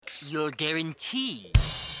Your guarantee.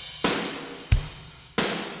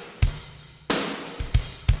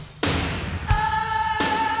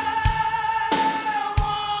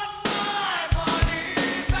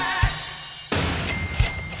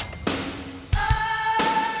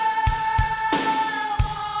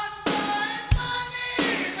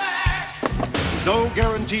 No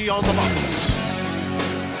guarantee on the box.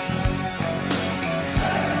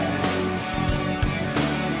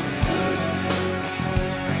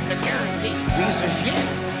 The guarantee piece of shit.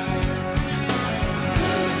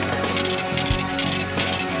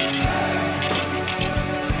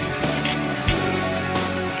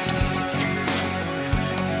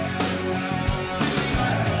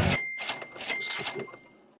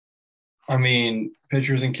 I mean,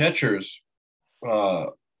 pitchers and catchers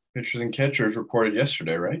reported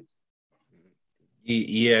yesterday, right?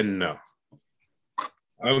 Yeah, no.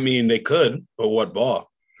 I mean, they could, but what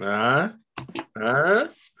ball?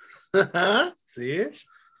 See? It's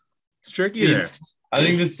tricky there. I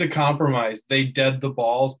think this is a compromise. They dead the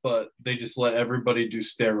balls, but they just let everybody do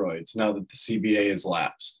steroids now that the CBA has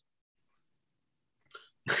lapsed.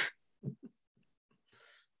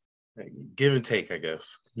 Give and take, I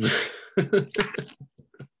guess.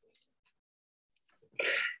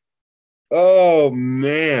 Oh,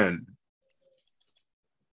 man.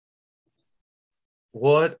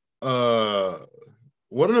 What an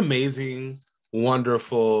amazing,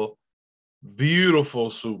 wonderful, beautiful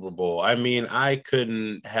Super Bowl. I mean, I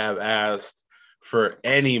couldn't have asked for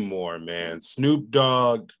any more, man. Snoop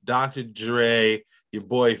Dogg, Dr. Dre, your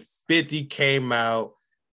boy 50 came out.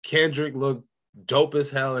 Kendrick looked dope as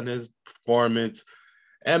hell in his performance.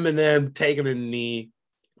 Eminem taking a knee.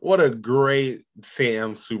 What a great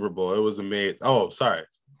Sam Super Bowl. It was amazing. Oh, sorry.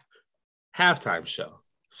 Halftime show.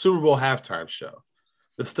 Super Bowl halftime show.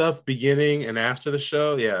 The stuff beginning and after the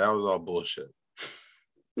show, yeah, that was all bullshit.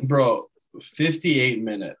 Bro, 58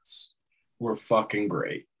 minutes were fucking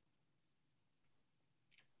great.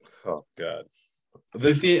 Oh, God.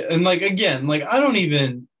 And, again, I don't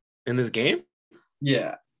even... In this game?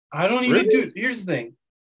 Yeah. I don't even... Really? Dude, here's the thing.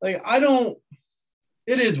 I don't...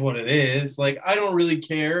 It is what it is. I don't really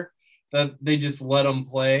care that they just let them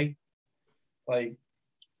play. It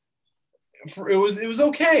was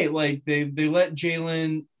okay. They let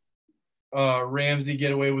Jalen Ramsey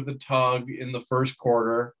get away with a tug in the first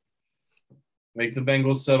quarter, make the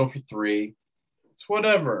Bengals settle for 3. It's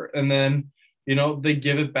whatever. And then, they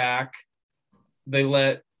give it back. They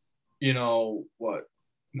let,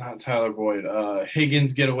 not Tyler Boyd,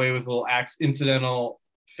 Higgins get away with a little incidental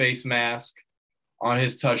face mask on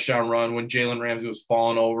his touchdown run when Jalen Ramsey was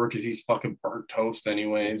falling over because he's fucking burnt toast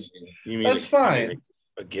anyways. That's fine.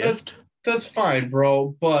 A gift? That's fine,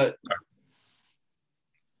 bro. But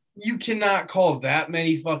you cannot call that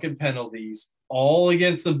many fucking penalties all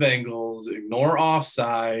against the Bengals, ignore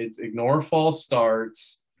offsides, ignore false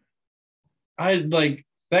starts. That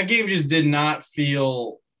game just did not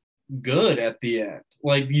feel good at the end.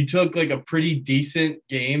 You took a pretty decent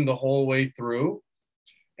game the whole way through.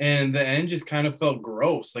 And the end just kind of felt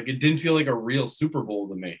gross. It didn't feel like a real Super Bowl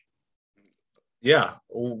to me. Yeah.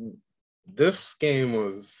 This game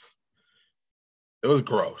was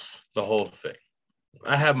gross, the whole thing.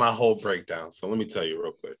 I have my whole breakdown, so let me tell you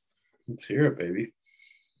real quick. Let's hear it, baby.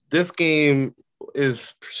 This game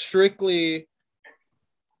is strictly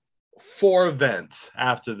 4 events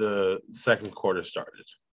after the second quarter started.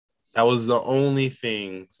 That was the only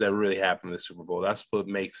things that really happened in the Super Bowl. That's what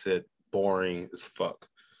makes it boring as fuck.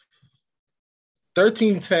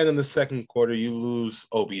 13-10 in the second quarter, you lose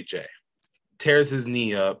OBJ. Tears his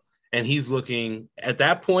knee up, and he's looking, at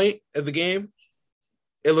that point of the game,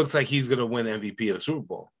 it looks like he's going to win MVP of the Super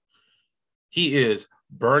Bowl. He is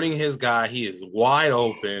burning his guy. He is wide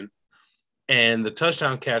open, and the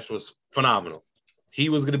touchdown catch was phenomenal. He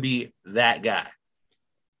was going to be that guy.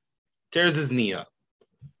 Tears his knee up.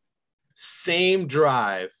 Same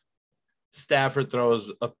drive, Stafford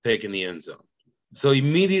throws a pick in the end zone. So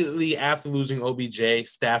immediately after losing OBJ,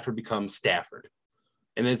 Stafford becomes Stafford.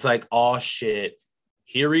 And it's like, oh, shit,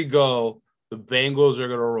 here we go. The Bengals are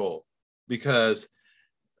going to roll. Because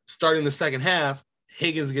starting the second half,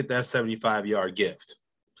 Higgins get that 75-yard gift.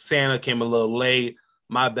 Santa came a little late.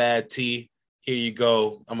 My bad, T. Here you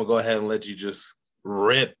go. I'm going to go ahead and let you just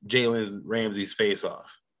rip Jalen Ramsey's face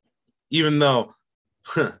off. Even though,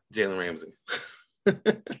 Jalen Ramsey.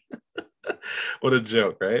 What a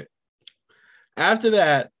joke, right? After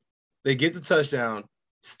that, they get the touchdown.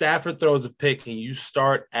 Stafford throws a pick, and you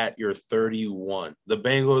start at your 31. The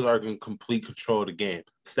Bengals are in complete control of the game.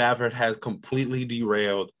 Stafford has completely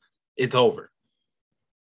derailed. It's over.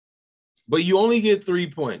 But you only get 3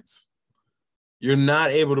 points. You're not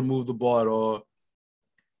able to move the ball at all.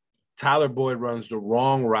 Tyler Boyd runs the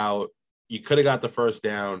wrong route. You could have got the first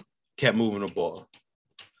down, kept moving the ball.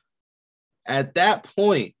 At that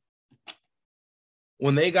point,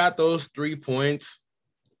 when they got those 3 points,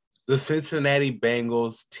 the Cincinnati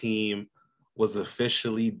Bengals team was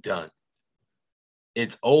officially done.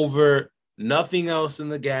 It's over. Nothing else in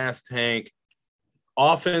the gas tank.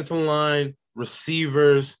 Offensive line,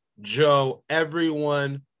 receivers, Joe,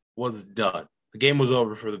 everyone was done. The game was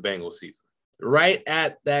over for the Bengals season. Right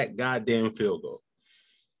at that goddamn field goal.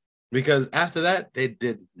 Because after that, they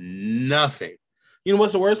did nothing. You know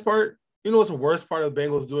what's the worst part? You know what's the worst part of the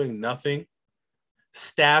Bengals doing nothing?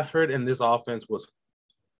 Stafford and this offense was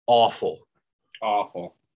awful.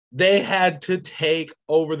 Awful. They had to take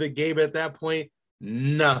over the game at that point.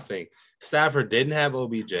 Nothing. Stafford didn't have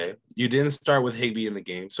OBJ. You didn't start with Higbee in the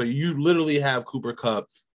game. So you literally have Cooper Kupp,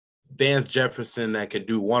 Vance Jefferson that could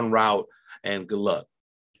do one route and good luck.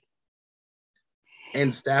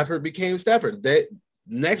 And Stafford became Stafford. That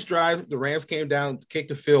next drive, the Rams came down,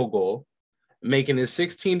 kicked a field goal, making it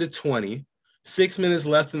 16-20. 6 minutes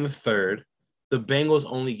left in the third. The Bengals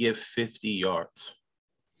only get 50 yards.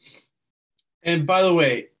 And by the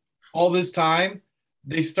way, all this time,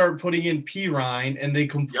 they start putting in Pirine, and they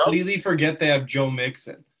completely forget they have Joe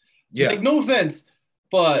Mixon. Yeah. Like, no offense,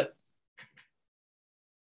 but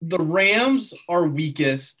the Rams are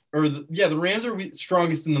weakest, the Rams are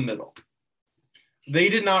strongest in the middle. They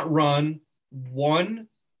did not run one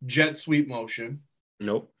jet sweep motion.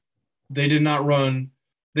 Nope. They did not run.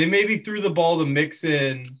 They maybe threw the ball to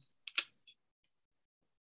Mixon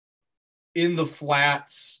in the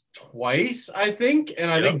flats twice, I think. And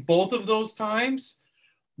I think both of those times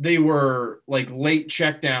they were like late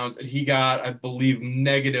checkdowns, and he got, I believe,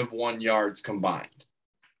 -1 yards combined.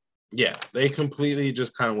 Yeah, they completely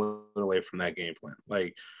just kind of went away from that game plan.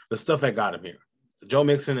 Like the stuff that got him here. Joe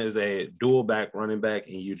Mixon is a dual back running back,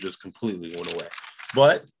 and you just completely went away.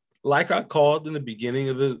 But like I called in the beginning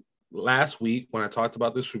of the last week when I talked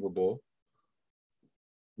about the Super Bowl,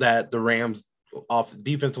 that the Rams off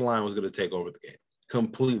defensive line was going to take over the game.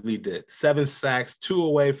 Completely did. 7 sacks, 2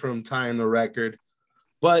 away from tying the record.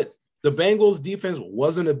 But the Bengals defense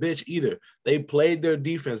wasn't a bitch either. They played their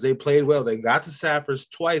defense. They played well. They got to Sappers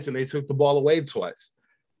twice, and they took the ball away twice.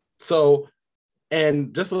 So,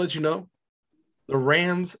 and just to let you know, the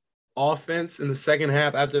Rams offense in the second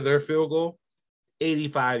half after their field goal,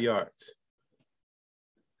 85 yards.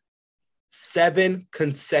 7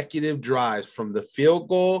 consecutive drives from the field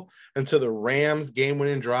goal until the Rams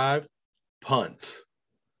game-winning drive, punts.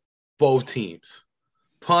 Both teams.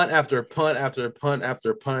 Punt after punt after punt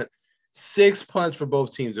after punt. 6 punts for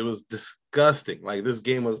both teams. It was disgusting. Like, this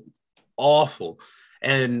game was awful.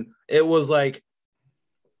 And it was like,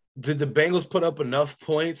 did the Bengals put up enough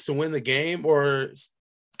points to win the game, or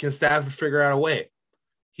can Stafford figure out a way?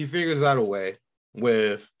 He figures out a way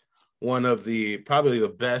with one of probably the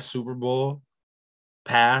best Super Bowl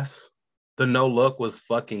pass. The no look was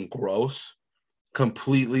fucking gross.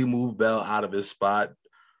 Completely moved Bell out of his spot.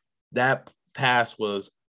 That pass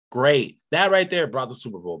was great. That right there brought the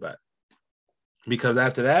Super Bowl back. Because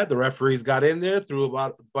after that, the referees got in there, threw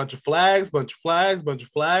about a bunch of flags,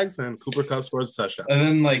 and Cooper Kupp scores a touchdown. And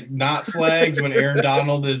then, like, not flags when Aaron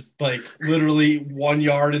Donald is, like, literally 1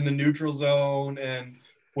 yard in the neutral zone, and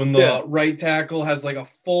when the right tackle has, like, a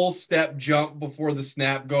full step jump before the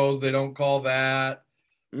snap goes, they don't call that.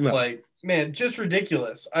 No. Like, man, just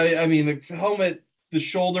ridiculous. I mean, the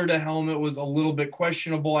shoulder to helmet was a little bit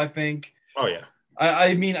questionable, I think. Oh, yeah.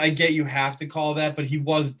 I mean, I get you have to call that, but he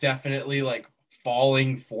was definitely, like,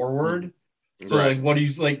 falling forward. So, right.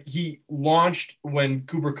 He launched when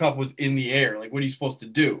Cooper Kupp was in the air. Like, what are you supposed to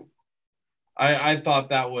do? I thought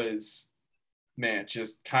that was, man,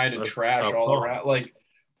 just kind of trash all around. Like,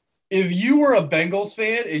 if you were a Bengals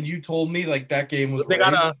fan and you told me, like, that game was they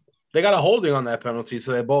got a holding on that penalty,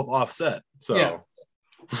 so they both offset. So yeah.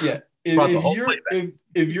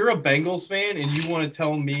 If you're a Bengals fan and you want to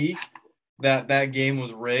tell me that game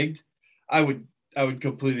was rigged, I would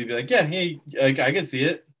completely be like, yeah, hey, like, I can see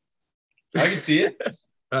it. I can see it.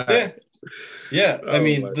 Yeah. I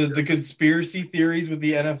mean, the conspiracy theories with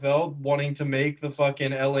the NFL wanting to make the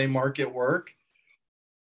fucking LA market work.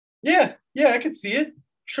 Yeah, I can see it.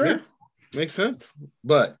 Sure. Yeah, makes sense.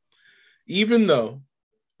 But even though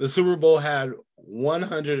the Super Bowl had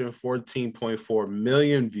 114.4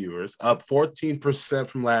 million viewers, up 14%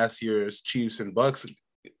 from last year's Chiefs and Bucks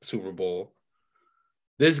Super Bowl,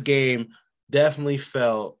 this game definitely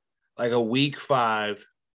felt like a week 5,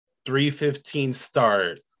 3:15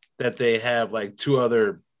 start that they have like 2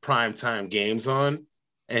 other primetime games on,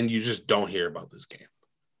 and you just don't hear about this game.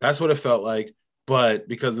 That's what it felt like. but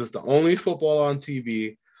because it's the only football on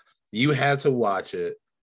TV, you had to watch it.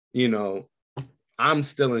 You know, I'm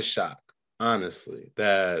still in shock, honestly,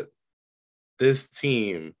 that this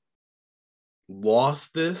team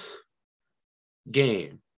lost this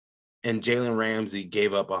game and Jalen Ramsey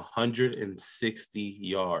gave up 160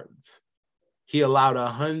 yards. He allowed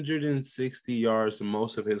 160 yards to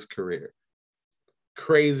most of his career.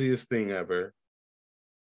 Craziest thing ever.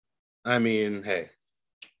 I mean, hey,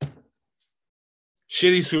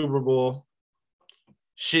 shitty Super Bowl,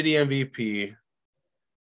 shitty MVP.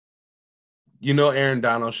 You know, Aaron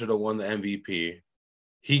Donald should have won the MVP.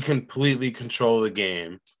 He completely controlled the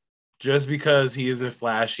game. Just because he isn't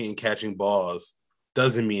flashy and catching balls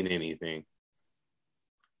doesn't mean anything.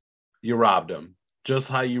 You robbed him. Just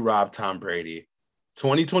how you robbed Tom Brady.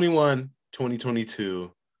 2021,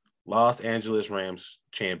 2022, Los Angeles Rams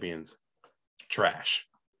champions. Trash.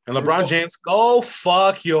 And LeBron James, go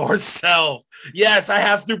fuck yourself. Yes, I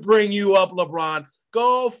have to bring you up, LeBron.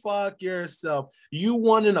 Go fuck yourself. You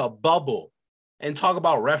won in a bubble. And talk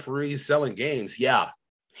about referees selling games. Yeah,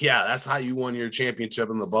 that's how you won your championship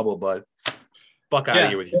in the bubble, bud. Fuck out of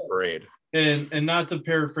here with your parade. And not to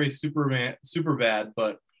paraphrase Superbad,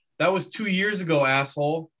 but that was 2 years ago,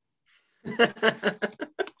 asshole.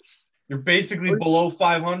 You're basically below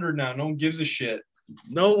 500 now. No one gives a shit.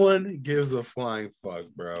 No one gives a flying fuck,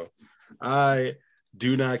 bro. I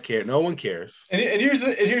do not care. No one cares. And here's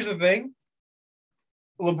the thing.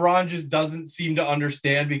 LeBron just doesn't seem to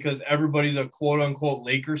understand because everybody's a quote-unquote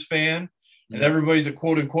Lakers fan and everybody's a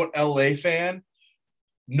quote-unquote LA fan.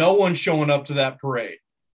 No one's showing up to that parade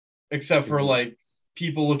except for, like,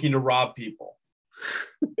 people looking to rob people.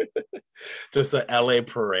 Just the LA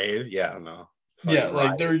parade? Yeah, no. Yeah,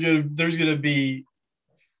 like there's gonna be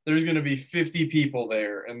 50 people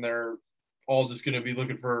there and they're all just gonna be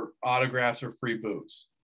looking for autographs or free booze.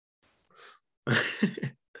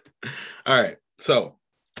 All right, so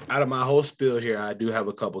out of my whole spiel here, I do have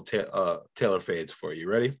a couple Taylor fades for you.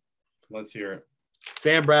 Ready? Let's hear it.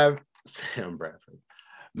 Sam Bradford,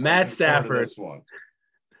 Matt Stafford.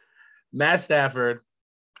 Matt Stafford,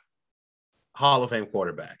 Hall of Fame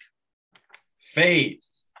quarterback. Fade.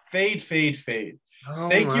 Oh,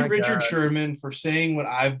 Thank you, Richard Sherman, for saying what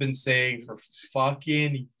I've been saying for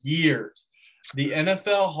fucking years. The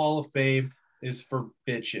NFL Hall of Fame is for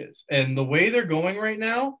bitches. And the way they're going right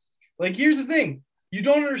now, like, here's the thing. You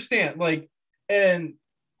don't understand. Like, and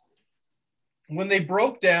when they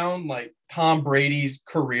broke down, like, Tom Brady's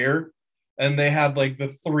career and they had, like, the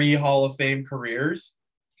 3 Hall of Fame careers,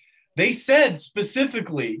 they said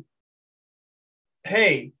specifically,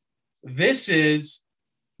 hey,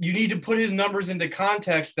 you need to put his numbers into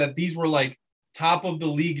context that these were, like, top of the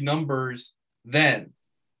league numbers then.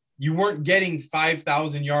 You weren't getting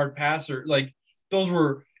 5,000-yard passer. Like, those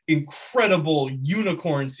were incredible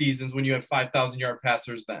unicorn seasons when you had 5,000-yard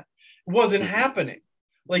passers then. It wasn't happening.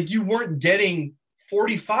 Like, you weren't getting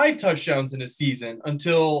 45 touchdowns in a season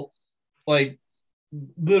until, like,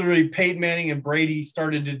 literally Peyton Manning and Brady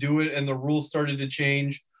started to do it and the rules started to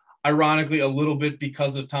change. Ironically, a little bit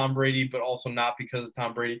because of Tom Brady, but also not because of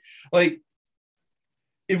Tom Brady. Like,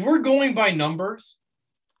 if we're going by numbers,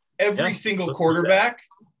 every single quarterback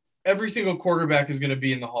is going to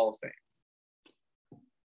be in the Hall of Fame.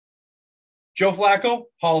 Joe Flacco,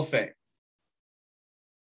 Hall of Fame.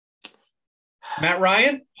 Matt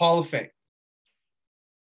Ryan, Hall of Fame.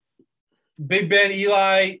 Big Ben,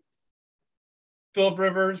 Eli, Phillip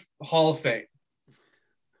Rivers, Hall of Fame.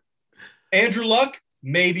 Andrew Luck,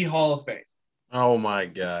 maybe Hall of Fame. Oh my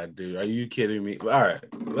God, dude. Are you kidding me? All right.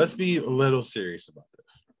 Let's be a little serious about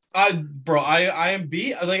this. I am I'm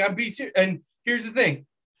serious. And here's the thing.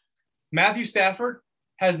 Matthew Stafford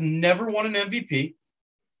has never won an MVP.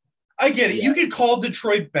 I get it. Yeah. You could call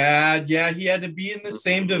Detroit bad. Yeah, he had to be in the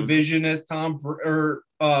same division as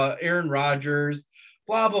Aaron Rodgers,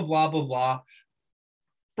 blah, blah, blah, blah, blah.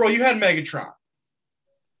 Bro, you had Megatron.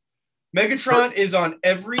 Megatron is on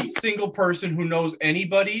every single person who knows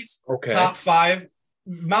anybody's top 5,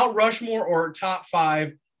 Mount Rushmore or top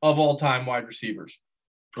 5 of all-time wide receivers.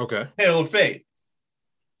 Okay. Hail or fade.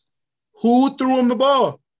 Who threw him the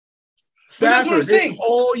ball? Stafford. It's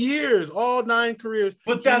all years, all 9 careers.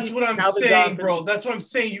 But that's what I'm saying, bro. That's what I'm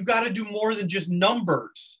saying. You got to do more than just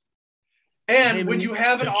numbers. And when you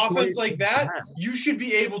have an offense like that, you should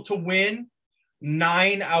be able to win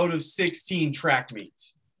 9 out of 16 track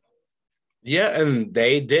meets. Yeah, and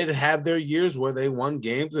they did have their years where they won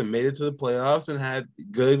games and made it to the playoffs and had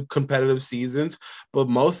good competitive seasons, but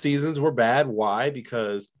most seasons were bad. Why?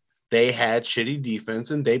 Because they had shitty defense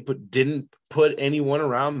and they didn't put anyone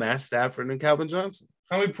around Matt Stafford and Calvin Johnson.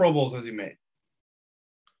 How many Pro Bowls has he made?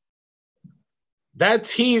 That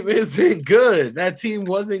team isn't good. That team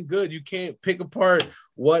wasn't good. You can't pick apart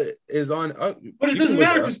what is on. But it doesn't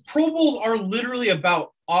matter because Pro Bowls are literally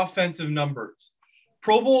about offensive numbers.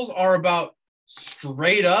 Pro Bowls are about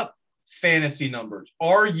straight up fantasy numbers.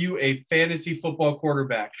 Are you a fantasy football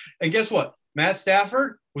quarterback? And guess what? Matt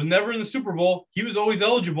Stafford was never in the Super Bowl. He was always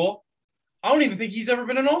eligible. I don't even think he's ever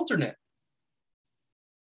been an alternate.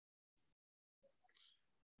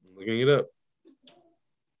 Looking it up.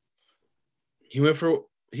 He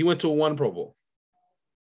went to one Pro Bowl.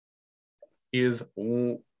 He has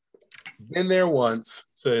been there once,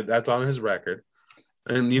 so that's on his record.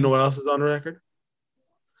 And you know what else is on the record?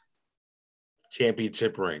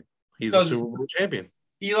 Championship ring. He's a Super Bowl champion.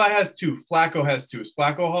 Eli has 2. Flacco has 2. Is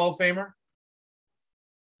Flacco a Hall of Famer?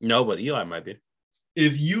 No, but Eli might be.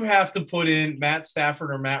 If you have to put in Matt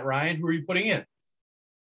Stafford or Matt Ryan, who are you putting in?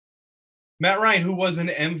 Matt Ryan, who was an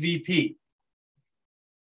MVP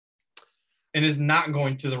and is not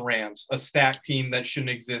going to the Rams, a stacked team that shouldn't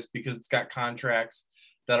exist because it's got contracts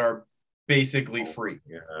that are basically free.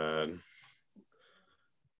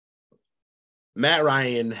 Matt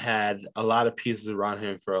Ryan had a lot of pieces around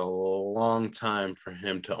him for a long time for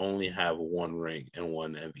him to only have one ring and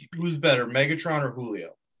one MVP. Who's better, Megatron or Julio?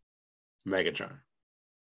 Megatron.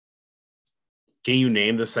 Can you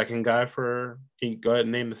name the second guy Can you go ahead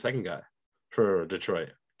and name the second guy for Detroit?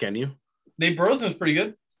 Can you? Nate Burleson's pretty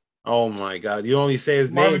good. Oh my God! You only say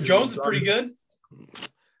his name. Marvin Jones is pretty good.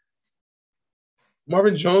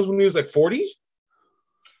 Marvin Jones when he was like 40?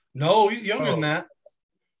 No, he's younger than that.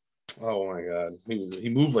 Oh my God! He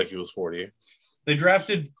moved like he was 40. They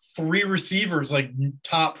drafted 3 receivers, like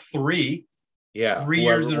top 3. Yeah, 3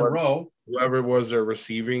 years in a row. Whoever was a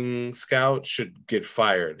receiving scout should get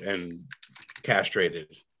fired and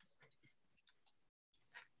castrated.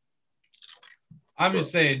 I'm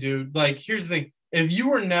just saying, dude. Like, here's the thing: if you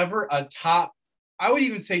were never a top, I would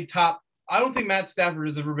even say top. I don't think Matt Stafford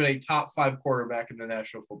has ever been a top 5 quarterback in the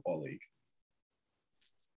National Football League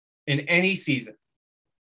in any season.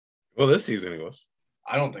 Well, this season he was.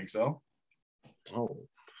 I don't think so. Oh,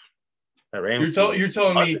 you're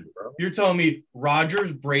telling me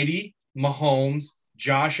Rodgers, Brady, Mahomes,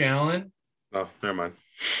 Josh Allen. Oh, never mind.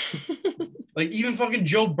 Like even fucking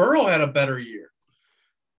Joe Burrow had a better year.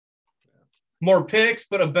 More picks,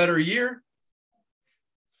 but a better year.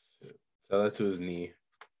 So that's to his knee.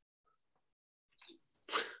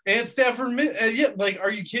 And Stafford, yeah, like, are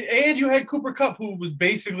you kidding? And you had Cooper Kupp, who was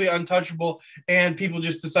basically untouchable, and people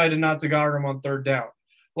just decided not to guard him on 3rd down.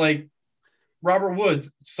 Like, Robert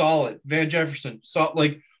Woods, solid. Van Jefferson,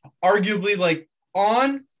 like, arguably, like,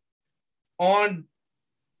 arguably,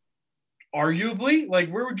 like,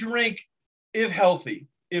 where would you rank if healthy?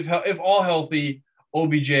 If all healthy,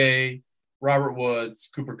 OBJ, Robert Woods,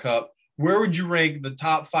 Cooper Kupp, where would you rank the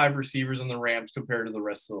top 5 receivers in the Rams compared to the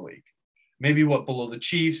rest of the league? Maybe below the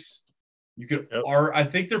Chiefs? You could I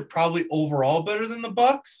think they're probably overall better than the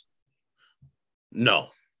Bucks. No.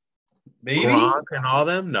 Maybe Gronk and all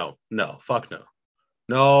them? No. Fuck no.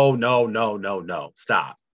 No.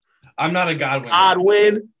 Stop. I'm not a Godwin. I'm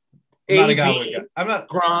not a Godwin guy. I'm not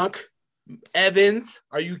Gronk, Evans.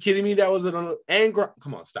 Are you kidding me? That was another and Gronk.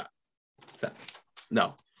 Come on, stop.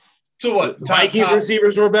 No. So what? The Vikings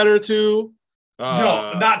receivers were better too.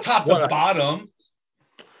 No, not top to bottom.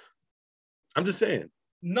 I'm just saying.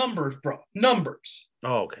 Numbers, bro. Numbers.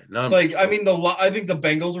 Oh, okay. Numbers. Like, I mean, I think the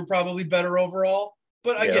Bengals were probably better overall.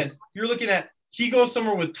 But again, You're looking at he goes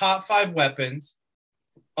somewhere with top 5 weapons,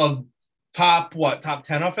 a top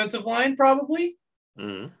 10 offensive line, probably.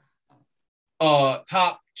 Mm-hmm.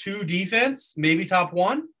 Top 2 defense, maybe top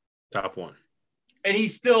 1. Top 1. And he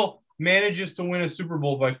still manages to win a Super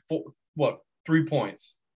Bowl by 3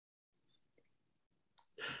 points.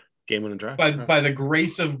 Game winning drive. By the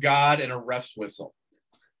grace of God and a ref's whistle.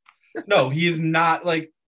 No, he is not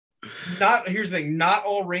here's the thing, not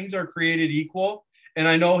all rings are created equal. And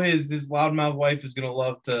I know his loudmouth wife is gonna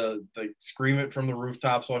love to scream it from the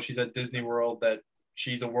rooftops while she's at Disney World that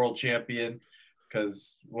she's a world champion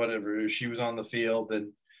because whatever, she was on the field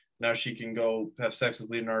and now she can go have sex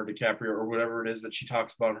with Leonardo DiCaprio or whatever it is that she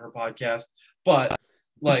talks about on her podcast. But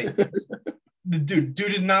like the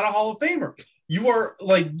dude is not a Hall of Famer. You are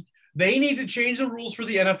like, they need to change the rules for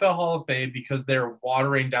the NFL Hall of Fame because they're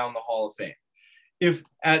watering down the Hall of Fame. If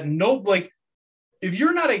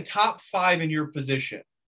you're not a top 5 in your position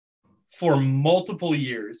for multiple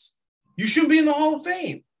years, you shouldn't be in the Hall of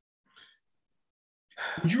Fame.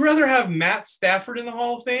 Would you rather have Matt Stafford in the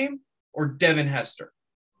Hall of Fame or Devin Hester?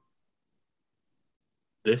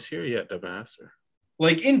 This year, yeah, Devin Hester.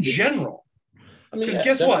 Like in general. Because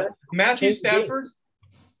guess what? Matthew Stafford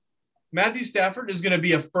Matthew Stafford is going to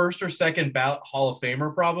be a first or second ballot Hall of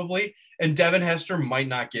Famer probably, and Devin Hester might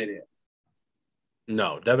not get in.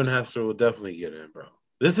 No, Devin Hester will definitely get in, bro.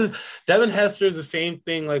 Devin Hester is the same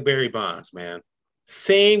thing like Barry Bonds, man.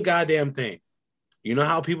 Same goddamn thing. You know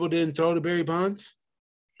how people didn't throw to Barry Bonds?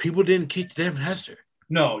 People didn't kick Devin Hester.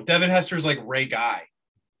 No, Devin Hester is like Ray Guy.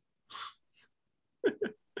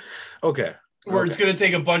 Okay. Where it's going to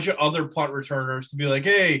take a bunch of other punt returners to be like,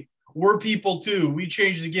 hey, we're people too. We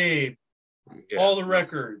changed the game. Yeah, all the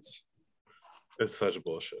records. It's such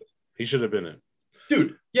bullshit. He should have been in.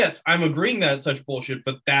 Dude, yes, I'm agreeing that it's such bullshit,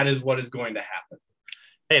 but that is what is going to happen.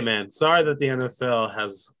 Hey, man, sorry that the NFL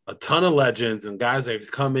has a ton of legends and guys that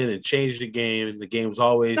come in and change the game, and the game's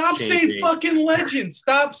always Stop changing. saying fucking legends.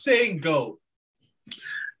 Stop saying GOAT.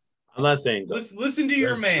 I'm not saying GOAT. Listen to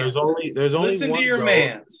your man. There's only listen one to your GOAT.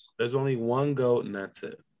 mans. There's only one GOAT, and that's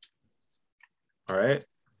it. All right?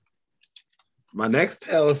 My next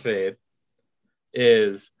Taylor fade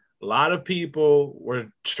is a lot of people were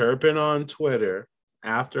chirping on Twitter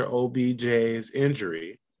after OBJ's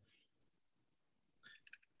injury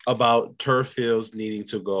about turf fields needing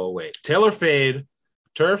to go away. Taylor fade,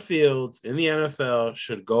 turf fields in the NFL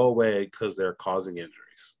should go away because they're causing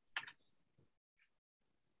injuries.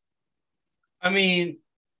 I mean,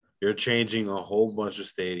 you're changing a whole bunch of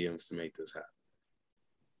stadiums to make this happen.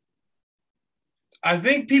 I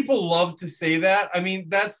think people love to say that. I mean,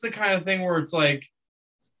 that's the kind of thing where it's like,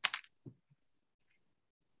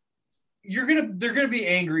 they're gonna be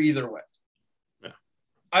angry either way. Yeah.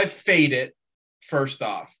 I fade it first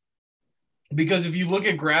off, because if you look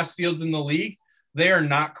at grass fields in the league, they are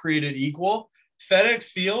not created equal. FedEx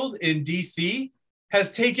Field in DC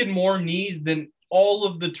has taken more knees than all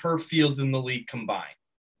of the turf fields in the league combined.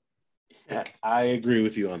 Yeah, I agree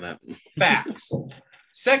with you on that. Facts.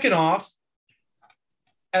 Second off,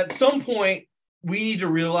 at some point, we need to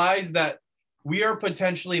realize that we are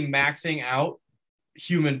potentially maxing out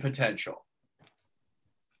human potential.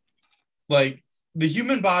 Like, the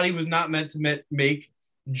human body was not meant to make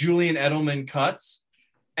Julian Edelman cuts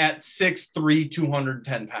at 6'3",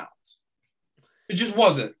 210 pounds. It just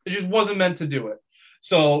wasn't. It just wasn't meant to do it.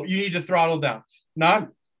 So you need to throttle down.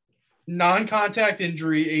 Non-contact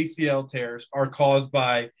injury ACL tears are caused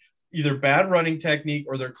by either bad running technique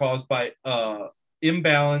or they're caused by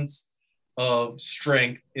imbalance of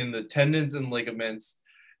strength in the tendons and ligaments,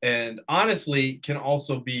 and honestly can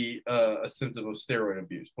also be a symptom of steroid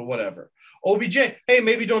abuse, but whatever. OBJ, hey,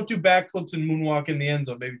 maybe don't do backflips and moonwalk in the end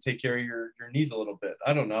zone. Maybe take care of your knees a little bit.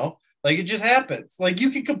 I don't know. Like, it just happens. Like, you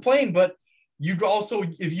can complain, but you'd also,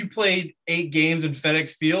 if you played 8 games in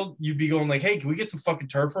FedEx Field, you'd be going like, hey, can we get some fucking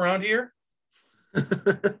turf around here?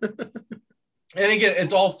 And again,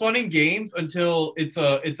 it's all fun and games until it's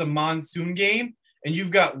a monsoon game and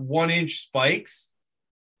you've got 1-inch spikes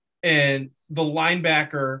and the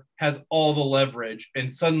linebacker has all the leverage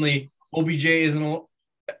and suddenly OBJ isn't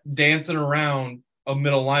dancing around a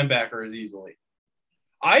middle linebacker as easily.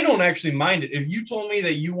 I don't actually mind it. If you told me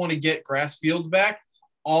that you want to get grass fields back,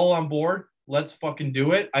 all on board, let's fucking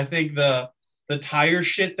do it. I think the tire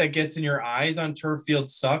shit that gets in your eyes on turf field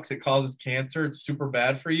sucks. It causes cancer. It's super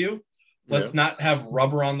bad for you. Let's not have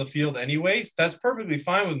rubber on the field anyways. That's perfectly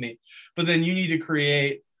fine with me. But then you need to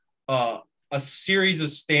create a series of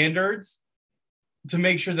standards to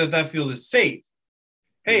make sure that field is safe.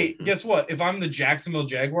 Hey, guess what? If I'm the Jacksonville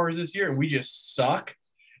Jaguars this year and we just suck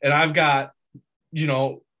and I've got,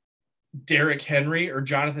 Derrick Henry or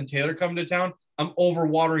Jonathan Taylor coming to town, I'm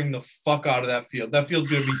overwatering the fuck out of that field. That field's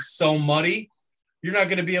going to be so muddy. You're not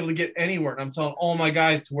going to be able to get anywhere. And I'm telling all my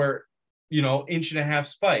guys to wear, 1.5-inch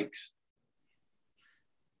spikes.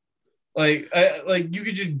 Like you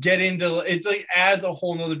could just get into, it's like adds a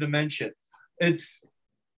whole nother dimension. It's,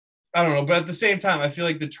 I don't know, but at the same time, I feel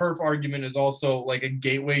like the turf argument is also like a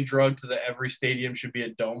gateway drug to the every stadium should be a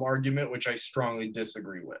dome argument, which I strongly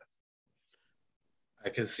disagree with. I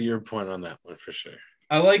can see your point on that one for sure.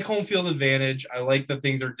 I like home field advantage. I like that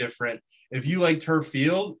things are different. If you like turf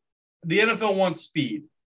field, the NFL wants speed.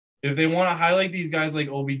 If they want to highlight these guys like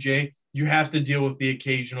OBJ, you have to deal with the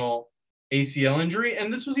occasional ACL injury.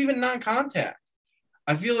 And this was even non-contact.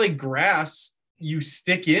 I feel like grass, you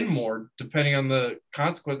stick in more depending on the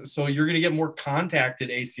consequences. So you're going to get more contacted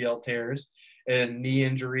ACL tears and knee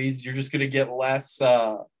injuries. You're just going to get less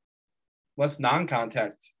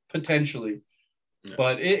non-contact potentially. Yeah.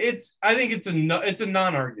 But I think it's a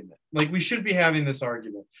non-argument. Like, we should be having this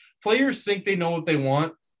argument. Players think they know what they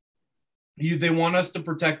want. They want us to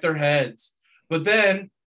protect their heads. But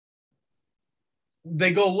then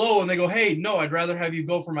they go low and they go, hey, no, I'd rather have you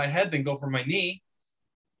go for my head than go for my knee.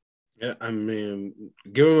 Yeah, I mean,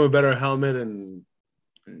 give them a better helmet and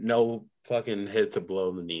No fucking hit to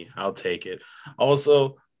blow the knee. I'll take it.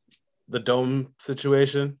 Also, the dome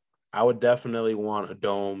situation, I would definitely want a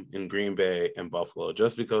dome in Green Bay and Buffalo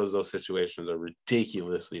just because those situations are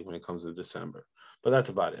ridiculously when it comes to December. But that's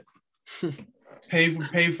about it.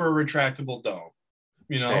 Pay for a retractable dome,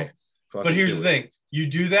 you know? Hey, but here's the thing. You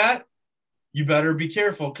do that, you better be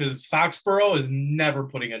careful because Foxborough is never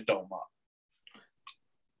putting a dome up.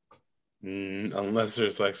 Unless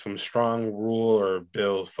there's like some strong rule or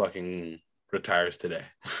Bill fucking retires today.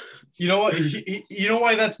 You know what? You know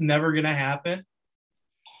why that's never going to happen?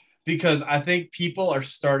 Because I think people are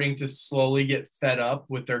starting to slowly get fed up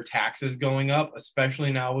with their taxes going up,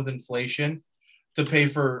 especially now with inflation, to pay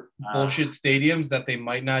for bullshit stadiums that they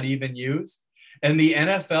might not even use. And the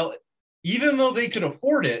NFL, even though they could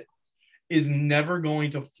afford it, is never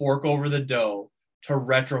going to fork over the dough to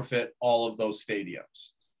retrofit all of those stadiums.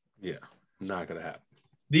 Yeah, not going to happen.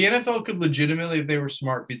 The NFL could legitimately, if they were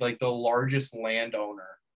smart, be like the largest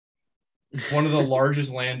landowner, one of the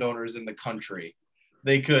largest landowners in the country.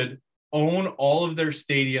 They could own all of their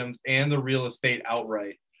stadiums and the real estate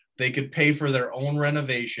outright. They could pay for their own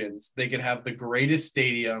renovations. They could have the greatest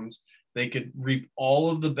stadiums. They could reap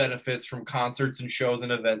all of the benefits from concerts and shows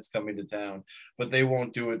and events coming to town, but they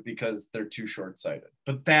won't do it because they're too short-sighted.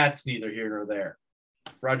 But that's neither here nor there.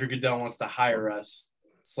 Roger Goodell wants to hire us.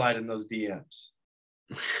 Slide in those DMs.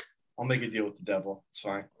 I'll make a deal with the devil. It's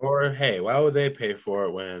fine. Or, hey, why would they pay for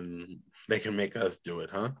it when they can make us do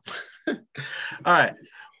it, huh? All right.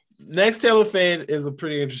 Next Taylor fade is a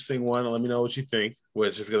pretty interesting one. Let me know what you think,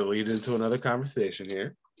 which is going to lead into another conversation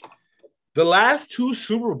here. The last two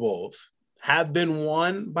Super Bowls have been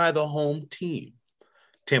won by the home team.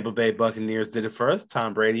 Tampa Bay Buccaneers did it first.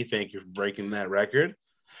 Tom Brady, thank you for breaking that record.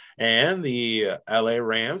 And the LA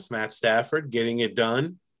Rams, Matt Stafford, getting it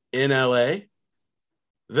done in LA.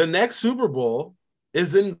 The next Super Bowl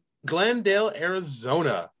is in Glendale,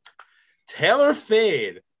 Arizona. Taylor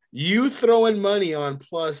fade, you throwing money on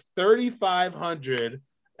plus 3,500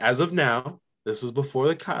 as of now. This was before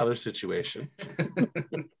the Kyler situation.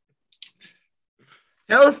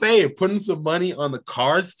 Taylor fade putting some money on the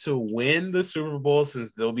Cards to win the Super Bowl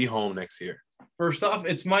since they'll be home next year. First off,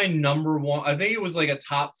 it's my number one. I think it was like a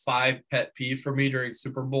top 5 pet peeve for me during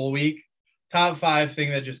Super Bowl week. Top 5 thing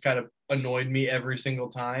that just kind of annoyed me every single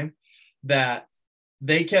time, that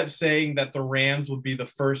they kept saying that the Rams would be the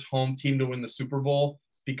first home team to win the Super Bowl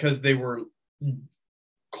because they were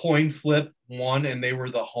coin flip one and they were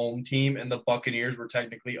the home team and the Buccaneers were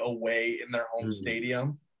technically away in their home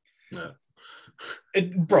stadium. Yeah.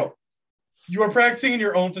 Bro, you are practicing in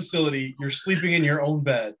your own facility. You're sleeping in your own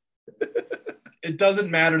bed. It doesn't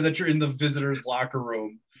matter that you're in the visitors' locker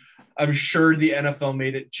room. I'm sure the NFL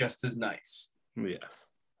made it just as nice. Yes.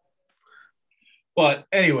 But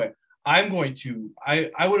anyway, I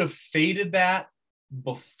would have faded that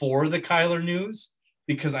before the Kyler news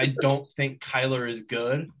because I don't think Kyler is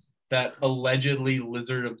good. That allegedly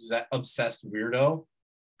lizard obsessed weirdo.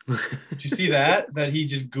 Did you see that? That he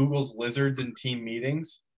just Googles lizards in team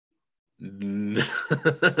meetings? No,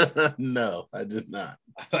 I did not.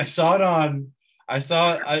 I saw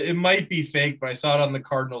it, it might be fake, but I saw it on the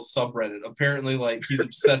Cardinals subreddit. Apparently, like, he's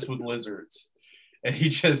obsessed with lizards. And he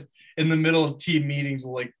just, in the middle of team meetings,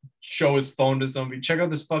 will like show his phone to somebody. Check out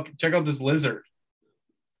this lizard.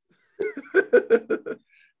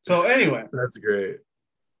 So anyway. That's great.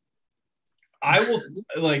 I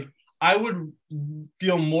would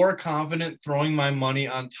feel more confident throwing my money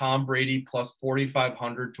on Tom Brady plus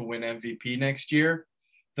 4,500 to win MVP next year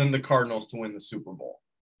than the Cardinals to win the Super Bowl.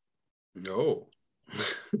 No.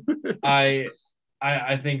 I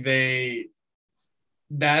think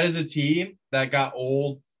that is a team that got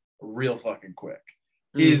old real fucking quick.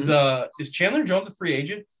 Mm-hmm. Is Chandler Jones a free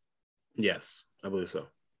agent? Yes, I believe so.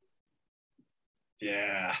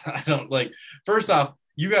 Yeah, I don't like. First off,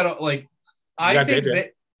 you gotta like. I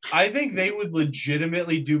think they would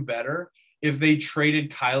legitimately do better if they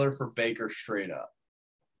traded Kyler for Baker straight up.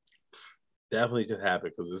 Definitely could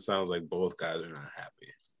happen because it sounds like both guys are not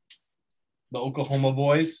happy. The Oklahoma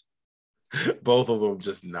boys? Both of them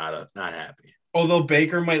just not happy. Although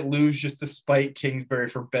Baker might lose just to spite Kingsbury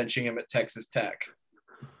for benching him at Texas Tech.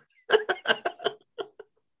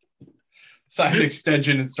 Sign an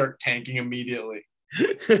extension and start tanking immediately.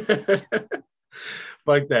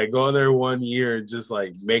 Fuck that. Go in there 1 year and just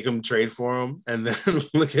like make them trade for him and then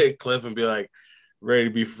look at Cliff and be like, ready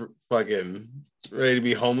to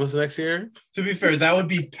be homeless next year. To be fair, that would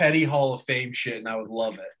be petty Hall of Fame shit and I would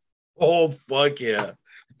love it. Oh, fuck yeah.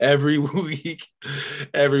 Every week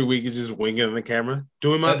is just winking in the camera,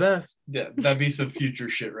 doing my best. Yeah, that'd be some future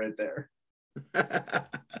shit right there.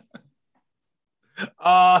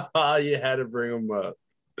 Oh, you had to bring him up.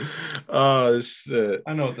 Oh shit!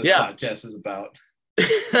 I know what this Yeah. podcast is about.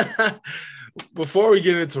 Before we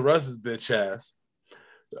get into Russ's bitch ass,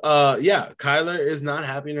 Kyler is not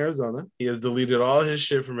happy in Arizona. He has deleted all his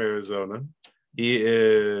shit from Arizona. He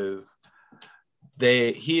is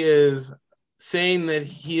saying that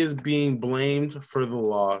he is being blamed for the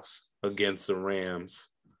loss against the Rams,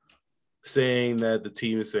 saying that the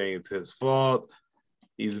team is saying it's his fault.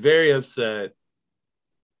 He's very upset,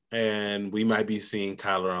 and we might be seeing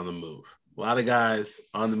Kyler on the move. A lot of guys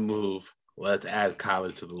on the move. Let's add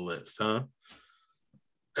Kyler to the list, huh?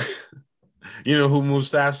 You know who moves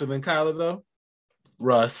faster than Kyler, though?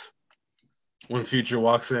 Russ, when Future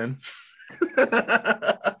walks in.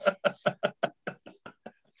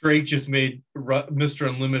 Drake just made Mr.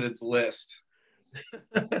 Unlimited's list.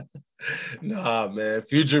 Nah, man.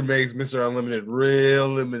 Future makes Mr. Unlimited real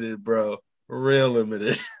limited, bro. Real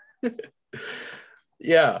limited.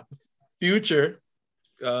 Yeah. Future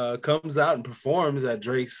comes out and performs at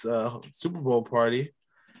Drake's Super Bowl party.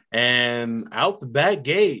 And out the back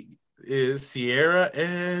gate is Sierra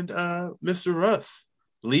and Mr. Russ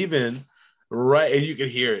leaving right. And you can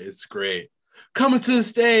hear it. It's great. Coming to the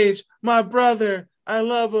stage, my brother. I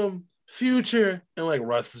love him. Future. And like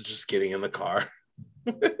Russ is just getting in the car.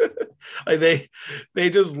 Like they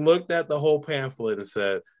just looked at the whole pamphlet and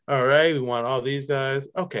said, all right, we want all these guys.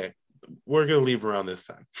 Okay, we're gonna leave around this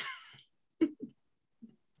time.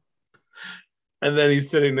 And then he's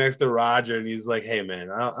sitting next to Roger and he's like, hey man,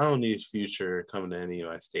 I don't need Future coming to any of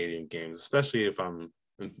my stadium games, especially if I'm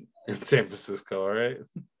in San Francisco. All right.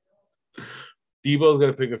 Debo's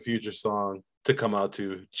gonna pick a Future song to come out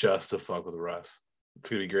to just to fuck with Russ. It's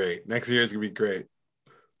gonna be great. Next year it's gonna be great.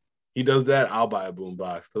 He does that, I'll buy a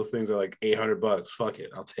boombox. Those things are like $800. Fuck it,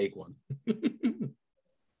 I'll take one.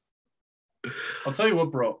 I'll tell you what,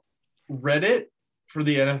 bro. Reddit for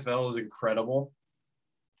the NFL is incredible.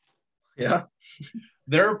 Yeah.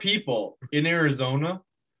 There are people in Arizona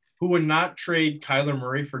who would not trade Kyler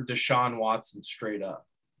Murray for Deshaun Watson straight up.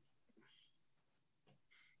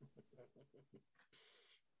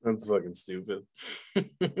 That's fucking stupid.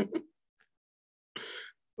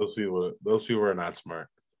 Those people are not smart.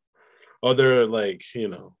 Oh, they're like,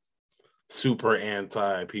 super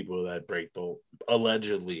anti people that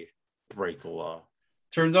allegedly break the law.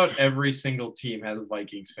 Turns out every single team has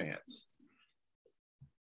Vikings fans.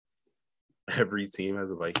 Every team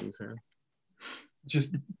has a Vikings fan?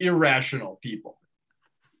 Just irrational people.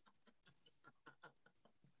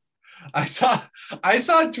 I saw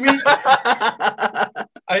a tweet.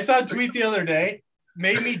 I saw a tweet the other day,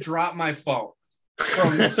 made me drop my phone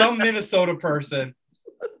from some Minnesota person.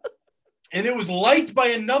 And it was liked by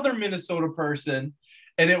another Minnesota person.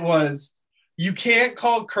 And it was, you can't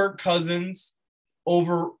call Kirk Cousins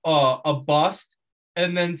over a bust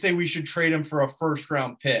and then say we should trade him for a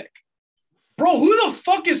first-round pick. Bro, who the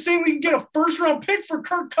fuck is saying we can get a first-round pick for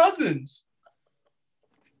Kirk Cousins?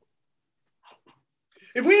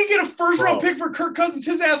 If we didn't get a first-round pick for Kirk Cousins,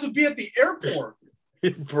 his ass would be at the airport.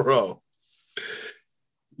 Bro,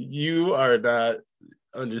 you are not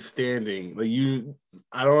understanding.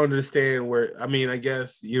 I don't understand where. I mean, I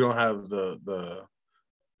guess you don't have the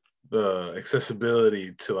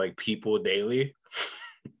accessibility to like people daily,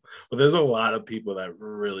 but there's a lot of people that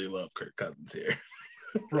really love Kirk Cousins here.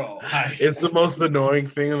 Bro, it's the most annoying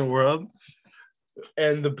thing in the world.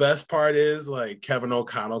 And the best part is like Kevin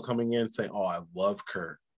O'Connell coming in saying, "Oh, I love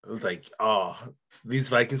Kirk." It was like, "Oh, these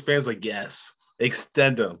Vikings fans like, yes,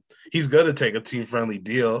 extend him. He's gonna take a team-friendly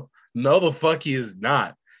deal." No, the fuck he is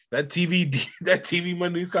not. That TV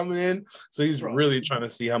money's coming in, so he's really trying to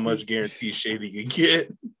see how much guarantee shade he can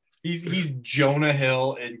get. He's Jonah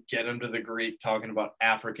Hill and Get Him to the Greek talking about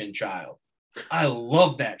African child. I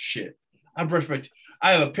love that shit. I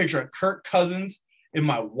have a picture of Kirk Cousins in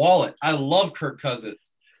my wallet. I love Kirk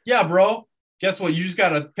Cousins. Yeah, bro. Guess what? You just got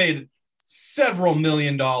to pay several $1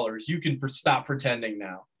 million. You can stop pretending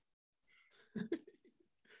now.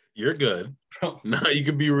 You're good. Bro. Now you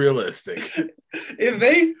can be realistic. If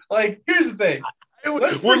they, here's the thing. I would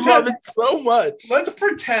love it so much. Let's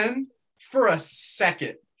pretend for a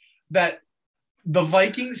second that the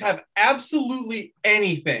Vikings have absolutely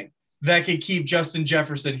anything that can keep Justin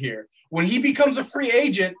Jefferson here. When he becomes a free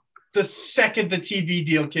agent, the second the TV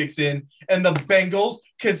deal kicks in and the Bengals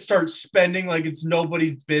can start spending like it's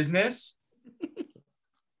nobody's business.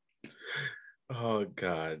 Oh,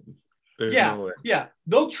 God. There's no way. Yeah.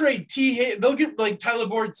 They'll trade they'll get like Tyler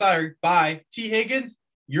Boyd, bye. T. Higgins,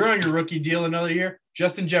 you're on your rookie deal another year.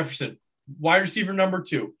 Justin Jefferson, wide receiver number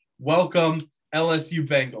 2. Welcome, LSU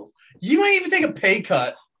Bengals. You might even take a pay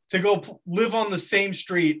cut to go live on the same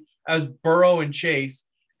street as Burrow and Chase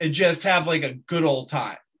and just have like a good old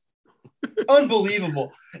time.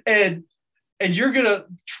 Unbelievable. And you're going to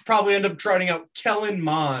probably end up trying out Kellen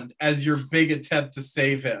Mond as your big attempt to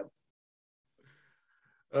save him.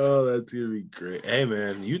 Oh, that's gonna be great. Hey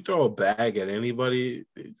man, you throw a bag at anybody,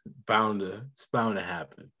 it's bound to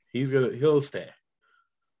happen. He'll stay.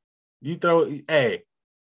 Hey,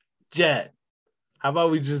 Jet. How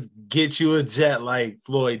about we just get you a jet like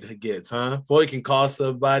Floyd gets, huh? Floyd can call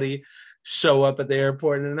somebody, show up at the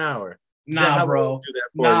airport in an hour. Nah, Jet, bro.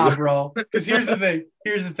 Bro. Because here's the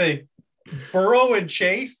thing. Burrow and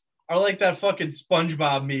Chase are like that fucking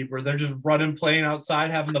SpongeBob meme where they're just running, playing outside,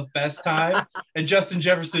 having the best time. And Justin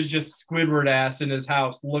Jefferson's just Squidward ass in his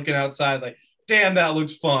house looking outside like, damn, that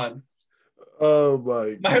looks fun. Oh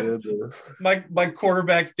my goodness. My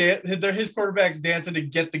quarterback's his quarterback's dancing to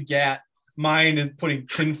Get the Gat, mine and putting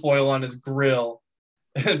tinfoil on his grill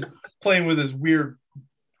and playing with his weird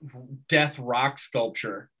death rock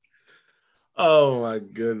sculpture. Oh my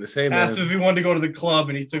goodness. Hey, man. Asked him if he wanted to go to the club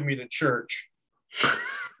and he took me to church.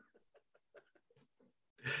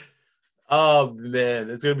 Oh man,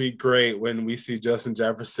 it's gonna be great when we see Justin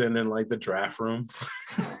Jefferson in like the draft room.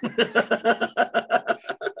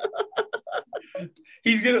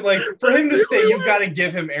 He's gonna for him to stay, you've got to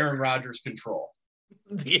give him Aaron Rodgers control.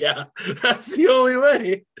 Yeah, that's the only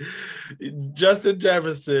way. Justin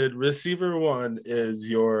Jefferson, receiver one, is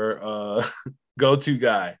your go-to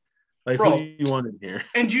guy. Like, bro, who do you want in here?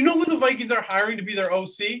 And do you know who the Vikings are hiring to be their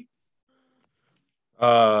OC?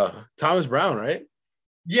 Thomas Brown, right?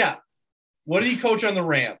 Yeah. What did he coach on the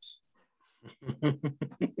Rams? What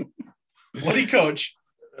did he coach?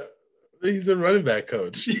 He's a running back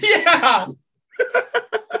coach. Yeah.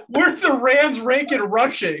 Where's the Rams rank in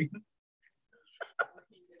rushing?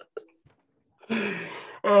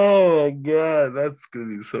 Oh my God, that's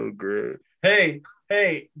gonna be so great. Hey,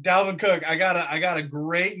 Dalvin Cook, I got a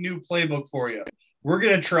great new playbook for you. We're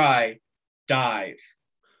gonna try dive.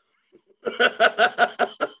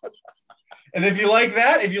 And if you like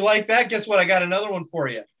that, guess what? I got another one for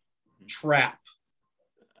you. Trap.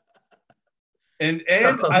 And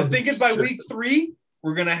I think it's by week 3,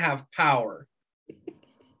 we're gonna have power.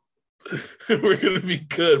 We're gonna be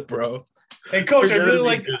good, bro. Hey, coach, I'd really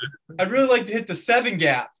like to hit the 7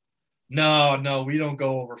 gap. No, we don't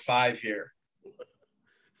go over 5 here.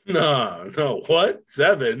 No, what?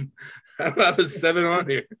 7? I don't have a 7 on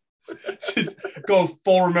here. Just go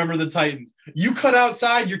full Remember the Titans. You cut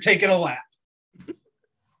outside, you're taking a lap.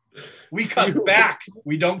 We cut back.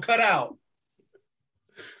 We don't cut out.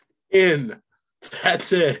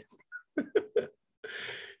 That's it.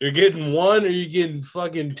 You're getting 1 or you're getting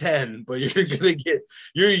fucking 10, but you're gonna get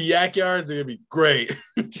your yak yards are gonna be great.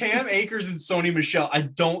 Cam Akers and Sony Michel, I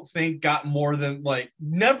don't think got more than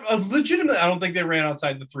never legitimately. I don't think they ran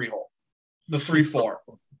outside the 3 hole, the 3-4.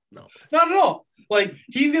 No, not at all.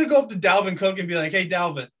 He's gonna go up to Dalvin Cook and be like, "Hey,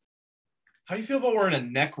 Dalvin, how do you feel about wearing a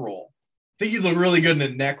neck roll? I think you look really good in a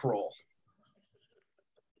neck roll."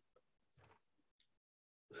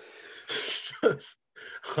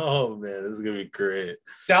 Oh man, this is gonna be great.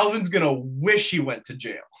 Dalvin's gonna wish he went to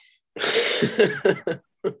jail.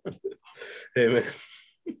 Hey man,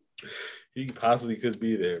 he possibly could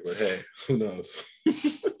be there, but hey, who knows?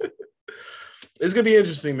 It's gonna be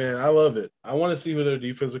interesting, man. I love it. I want to see who their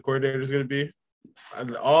defensive coordinator is gonna be.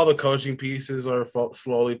 All the coaching pieces are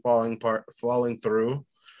slowly falling through.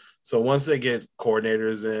 So once they get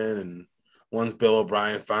coordinators in, and once Bill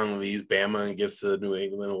O'Brien finally leaves Bama and gets to New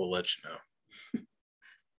England, we'll let you know.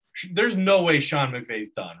 There's no way Sean McVay's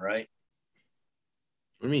done, right?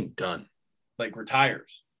 What do you mean done?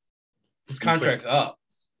 Retires. His contract's up.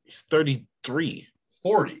 He's 33.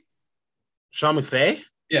 40. Sean McVay?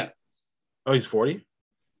 Yeah. Oh, he's 40?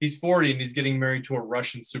 He's 40 and he's getting married to a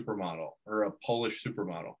Russian supermodel or a Polish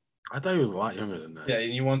supermodel. I thought he was a lot younger than that. Yeah,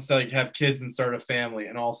 and he wants to have kids and start a family,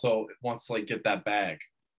 and also wants to get that bag.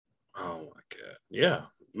 Oh my God. Yeah.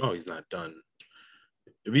 No, he's not done.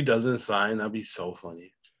 If he doesn't sign, that'd be so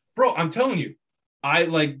funny. Bro, I'm telling you,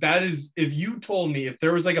 that is, if you told me if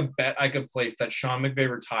there was a bet I could place that Sean McVay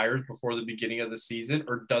retires before the beginning of the season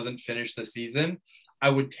or doesn't finish the season, I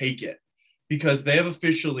would take it, because they have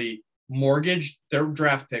officially mortgaged their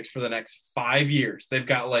draft picks for the next 5 years. They've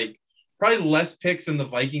got probably less picks than the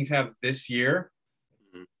Vikings have this year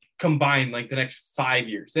combined, the next 5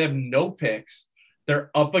 years. They have no picks.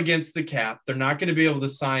 They're up against the cap. They're not going to be able to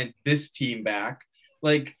sign this team back.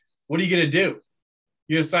 What are you going to do?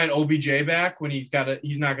 You going to sign OBJ back when he's not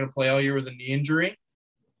going to play all year with a knee injury?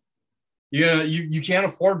 You can't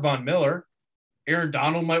afford Von Miller. Aaron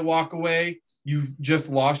Donald might walk away. You just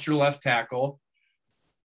lost your left tackle.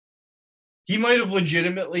 he might have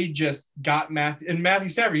legitimately just got Matthew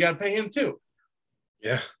Stafford. You got to pay him too.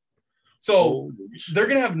 Yeah. So they're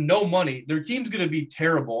going to have no money. Their team's going to be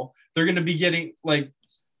terrible. They're going to be getting, like,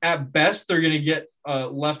 at best, they're going to get a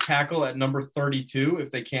left tackle at number 32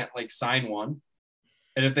 if they can't, like, sign one.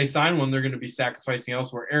 And if they sign one, they're going to be sacrificing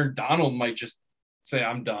elsewhere. Aaron Donald might just say,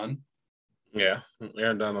 I'm done. Yeah.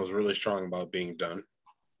 Aaron Donald's really strong about being done.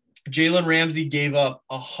 Jalen Ramsey gave up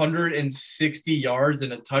 160 yards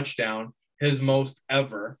and a touchdown, his most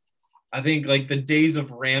ever. I think, like, the days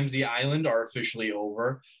of Ramsey Island are officially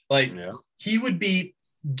over. Like, he would be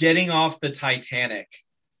getting off the Titanic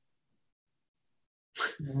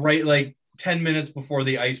right, like, 10 minutes before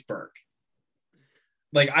the iceberg.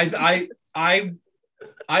 Like, I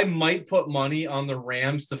might put money on the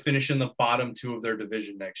Rams to finish in the bottom 2 of their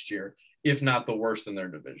division next year, if not the worst in their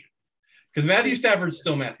division. Because Matthew Stafford's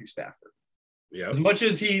still Matthew Stafford. Yeah. As much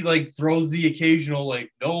as he, like, throws the occasional,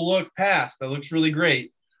 like, no look pass that looks really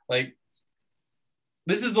great, like,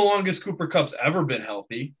 this is the longest Cooper Kupp's ever been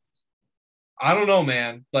healthy. I don't know,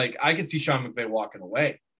 man. Like, I could see Sean McVay walking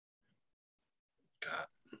away. God,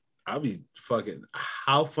 I'll be fucking.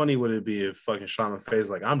 How funny would it be if fucking Sean McVay's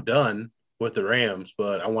like, I'm done with the Rams,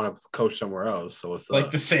 but I want to coach somewhere else. So it's like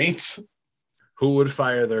the Saints. Who would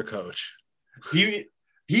fire their coach? Him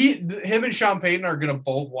and Sean Payton are going to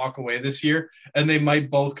both walk away this year, and they might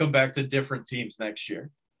both come back to different teams next year.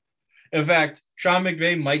 In fact, Sean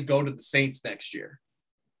McVay might go to the Saints next year.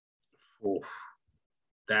 Oof.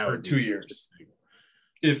 That for would 2 years.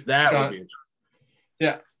 If that would be,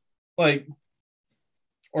 yeah, like,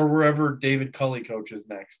 or wherever David Culley coaches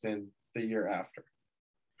next in the year after.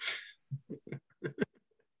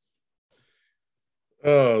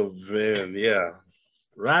 Oh man, yeah.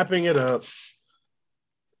 Wrapping it up.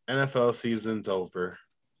 NFL season's over.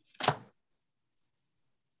 Fuck.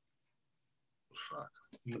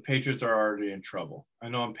 The Patriots are already in trouble. I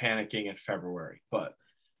know I'm panicking in February, but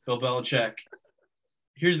Bill Belichick.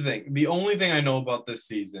 Here's the thing. The only thing I know about this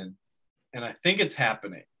season, and I think it's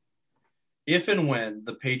happening, if and when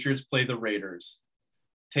the Patriots play the Raiders,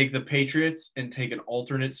 take the Patriots and take an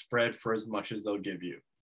alternate spread for as much as they'll give you.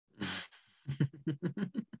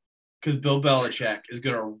 Because Bill Belichick is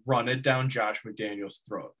going to run it down Josh McDaniels'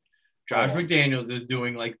 throat. Josh McDaniels is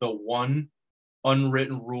doing, like, the one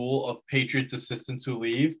unwritten rule of Patriots assistants who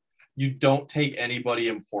leave. You don't take anybody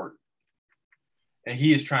important. And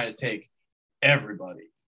he is trying to take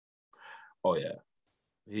everybody. Oh, yeah.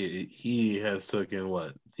 He has taken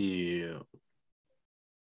what? The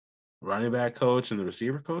running back coach and the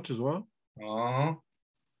receiver coach as well? Oh,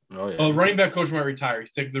 yeah. Oh, running back coach might retire. He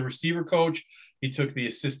took the receiver coach. He took the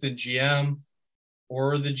assistant GM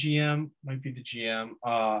or the GM. Might be the GM.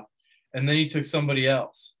 And then he took somebody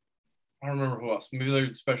else. I don't remember who else. Maybe they're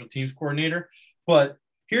the special teams coordinator. But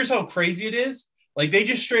here's how crazy it is. Like, they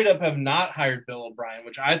just straight up have not hired Bill O'Brien,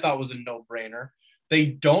 which I thought was a no-brainer. They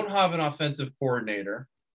don't have an offensive coordinator.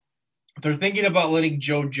 They're thinking about letting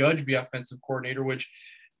Joe Judge be offensive coordinator, which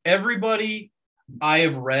everybody I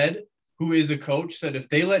have read who is a coach said if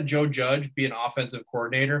they let Joe Judge be an offensive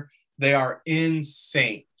coordinator, they are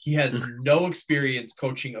insane. He has no experience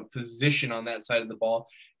coaching a position on that side of the ball.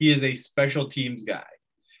 He is a special teams guy.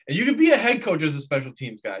 And you could be a head coach as a special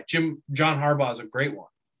teams guy. John Harbaugh is a great one.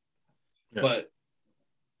 Yeah. But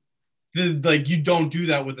like, you don't do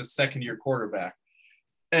that with a second-year quarterback.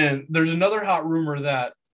 And there's another hot rumor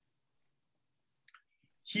that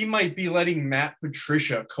he might be letting Matt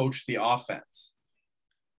Patricia coach the offense.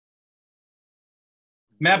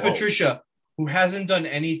 Matt Patricia, who hasn't done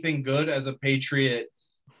anything good as a Patriot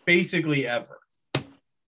basically ever.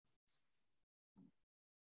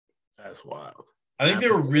 That's wild. I think they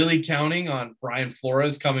were really counting on Brian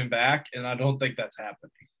Flores coming back, and I don't think that's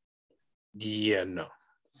happening. Yeah, no.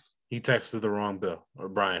 He texted the wrong Bill or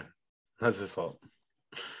Brian. That's his fault.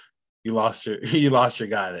 You lost your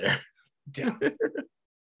guy there. Yeah.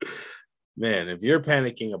 Man, if you're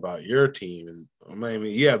panicking about your team, and I mean,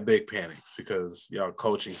 you have big panics because y'all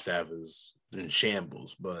coaching staff is in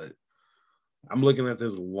shambles, but I'm looking at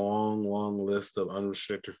this long, long list of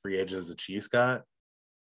unrestricted free agents the Chiefs got.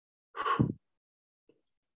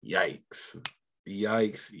 Yikes.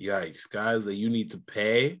 Guys that you need to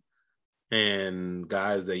pay and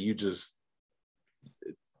guys that you just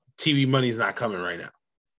TV money's not coming right now.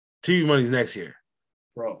 TV money's next year.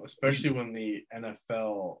 Bro, especially when the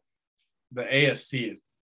NFL, the AFC is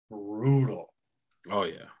brutal. Oh,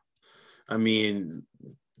 yeah. I mean,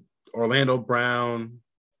 Orlando Brown,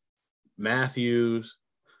 Matthews.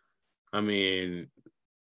 I mean,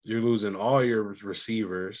 you're losing all your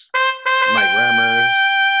receivers, Mike Rammers,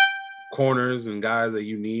 corners, and guys that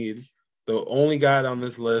you need. The only guy on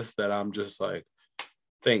this list that I'm just like,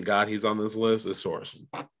 thank God he's on this list is Sorensen.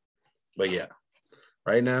 But yeah,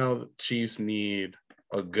 right now the Chiefs need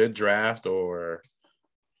a good draft, or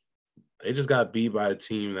they just got beat by a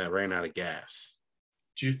team that ran out of gas.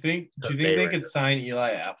 Do you think they could sign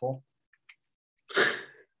Eli Apple?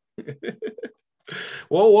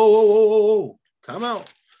 Whoa. Time out.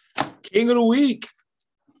 King of the week.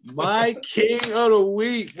 My king of the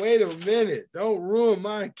week. Wait a minute. Don't ruin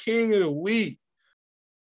my king of the week.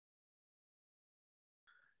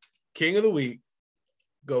 King of the week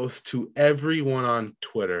goes to everyone on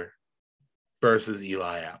Twitter versus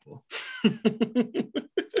Eli Apple.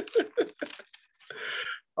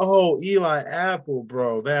 Oh, Eli Apple,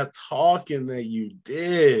 bro. That talking that you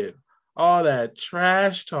did. All that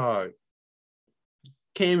trash talk.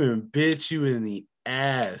 Came and bit you in the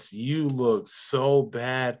ass. You looked so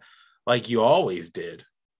bad, like you always did.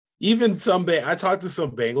 Even I talked to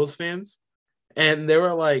some Bengals fans, and they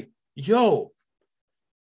were like, yo,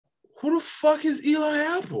 who the fuck is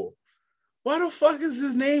Eli Apple? Why the fuck is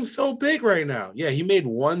his name so big right now? Yeah, he made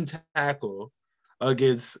one tackle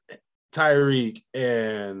against Tyreek,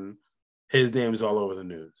 and his name's all over the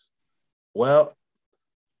news. Well,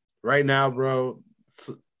 right now, bro,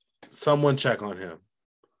 someone check on him.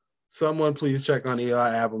 Someone please check on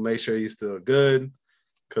Eli Apple. Make sure he's still good,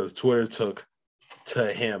 because Twitter took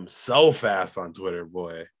to him so fast on Twitter,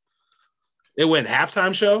 boy. It went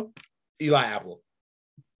halftime show, Eli Apple.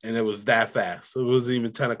 And it was that fast. It wasn't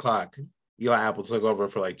even 10 o'clock. Eli Apple took over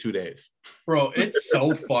for like 2 days. Bro, it's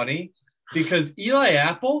so funny because Eli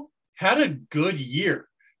Apple had a good year.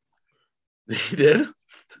 He did?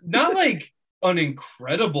 Not like an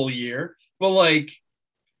incredible year, but like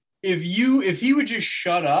if he would just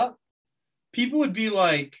shut up, people would be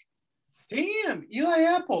like, damn, Eli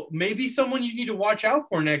Apple, maybe someone you need to watch out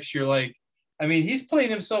for next year. Like, I mean, he's playing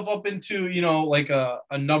himself up into, like a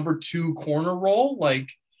number 2 corner role. Like,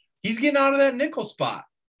 he's getting out of that nickel spot,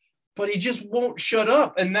 but he just won't shut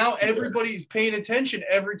up. And now everybody's paying attention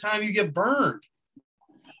every time you get burned.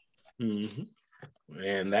 Mm-hmm.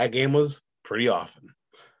 And that game was pretty often.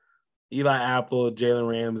 Eli Apple, Jalen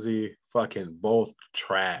Ramsey, fucking both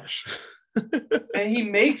trash. And he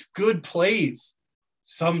makes good plays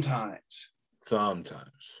sometimes.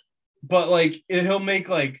 But, like, he'll make,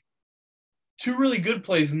 like, 2 really good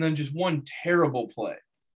plays and then just 1 terrible play.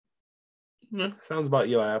 Yeah, sounds about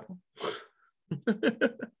Eli Apple.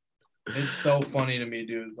 It's so funny to me,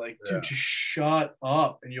 dude. Like, dude, just shut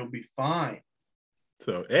up and you'll be fine.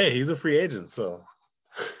 So, hey, he's a free agent, so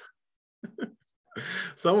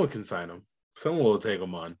someone can sign him. Someone will take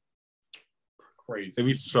him on. Crazy. It'd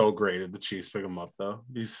be so great if the Chiefs pick him up, though.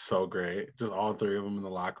 He's so great. Just all 3 of them in the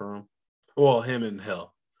locker room. Well, him and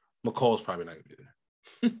Hill. McColl's probably not going to be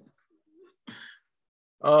there.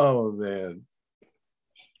 Oh, man.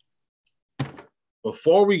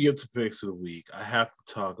 Before we get to picks of the week, I have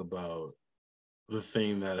to talk about the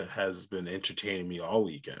thing that has been entertaining me all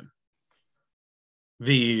weekend.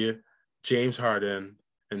 The James Harden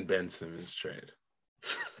and Ben Simmons trade.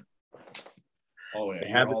 Oh, yeah,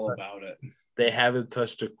 you're all about it. They haven't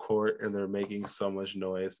touched the court, and they're making so much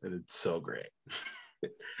noise, and it's so great.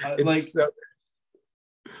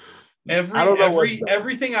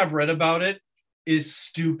 Everything I've read about it is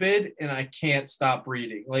stupid, and I can't stop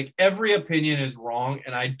reading. Like, every opinion is wrong,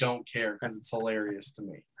 and I don't care because it's hilarious to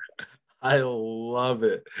me. I love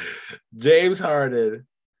it. James Harden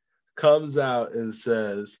comes out and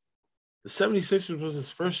says the 76ers was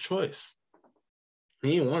his first choice.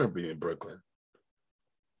 He didn't want to be in Brooklyn.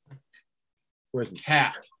 Where's my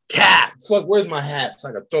Cap? Fuck, where's my hat? So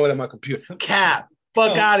I can throw it at my computer. Cap.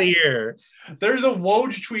 Fuck out of here. There's a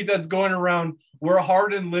Woj tweet that's going around where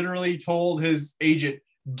Harden literally told his agent,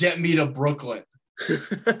 get me to Brooklyn.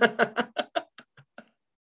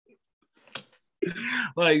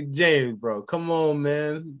 Like, James, bro, come on,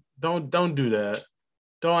 man. Don't do that.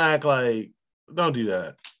 Don't do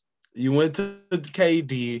that. You went to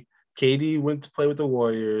KD. KD went to play with the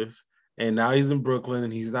Warriors, and now he's in Brooklyn,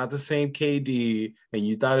 and he's not the same KD, and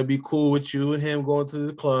you thought it'd be cool with you and him going to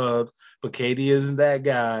the clubs, but KD isn't that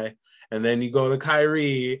guy. And then you go to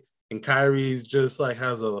Kyrie, and Kyrie's just like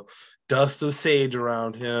has a dust of sage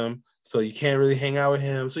around him, so you can't really hang out with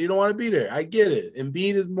him, so you don't want to be there. I get it.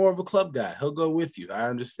 Embiid is more of a club guy. He'll go with you. I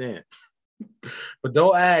understand. But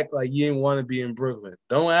don't act like you didn't want to be in Brooklyn.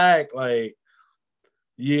 Don't act like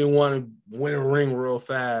you didn't want to win a ring real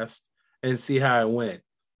fast and see how it went.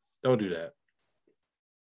 Don't do that.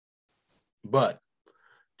 But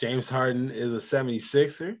James Harden is a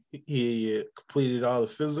 76er. He completed all the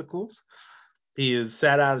physicals. He is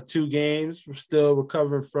sat out of 2 games. We're still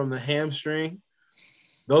recovering from the hamstring.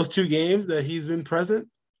 Those 2 games that he's been present,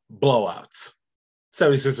 blowouts.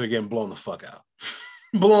 76ers are getting blown the fuck out.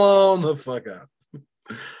 Blown the fuck out.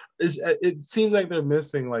 It seems like they're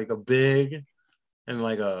missing like a big and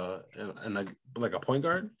like a point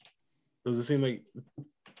guard. Does it seem like?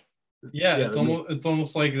 Yeah, it's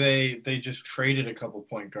almost like they just traded a couple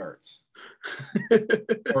point guards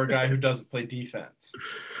or a guy who doesn't play defense.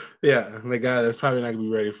 Yeah, the guy that's probably not gonna be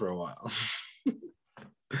ready for a while.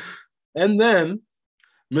 And then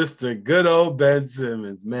Mr. Good old Ben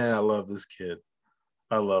Simmons. Man, I love this kid.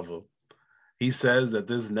 I love him. He says that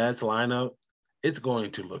this Nets lineup, it's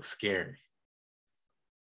going to look scary.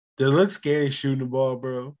 Did it look scary shooting the ball,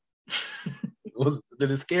 bro?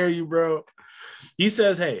 Did it scare you, bro? He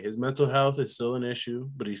says, hey, his mental health is still an issue,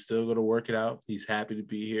 but he's still going to work it out. He's happy to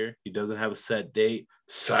be here. He doesn't have a set date.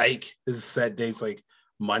 Psych. His set date's like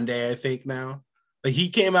Monday, I think now. Like he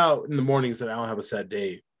came out in the morning and said, I don't have a set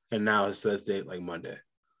date. And now his set date like Monday.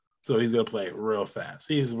 So he's going to play real fast.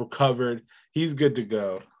 He's recovered. He's good to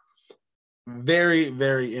go. Very,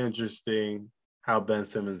 very interesting how Ben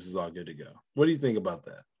Simmons is all good to go. What do you think about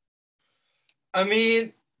that? I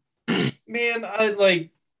mean, man,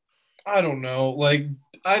 I don't know. Like,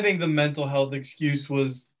 I think the mental health excuse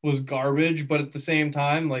was garbage, but at the same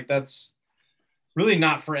time, like that's really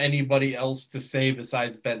not for anybody else to say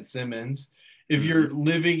besides Ben Simmons. If you're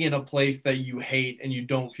living in a place that you hate and you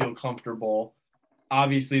don't feel comfortable,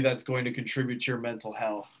 obviously that's going to contribute to your mental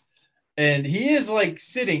health. And he is like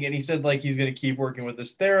sitting and he said like he's going to keep working with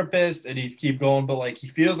his therapist and he's keep going, but like he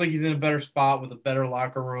feels like he's in a better spot with a better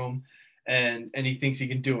locker room and he thinks he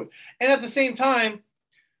can do it. And at the same time,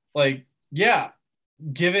 like, yeah,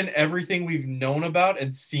 given everything we've known about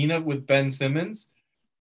and seen it with Ben Simmons,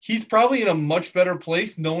 he's probably in a much better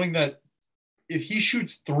place knowing that if he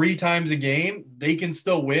shoots 3 times a game, they can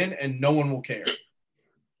still win and no one will care.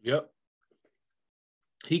 Yep.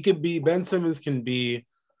 Ben Simmons can be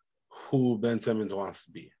who Ben Simmons wants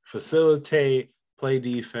to be. Facilitate, play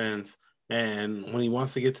defense, and when he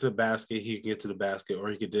wants to get to the basket, he can get to the basket or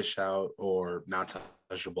he could dish out or not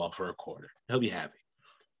touch the ball for a quarter. He'll be happy.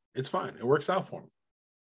 It's fine. It works out for him.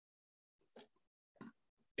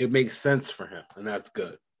 It makes sense for him, and that's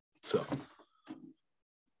good. So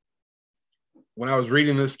when I was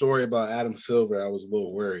reading this story about Adam Silver, I was a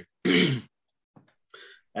little worried.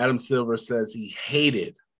 Adam Silver says he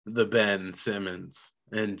hated the Ben Simmons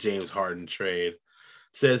and James Harden trade.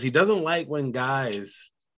 Says he doesn't like when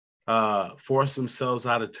guys force themselves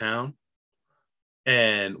out of town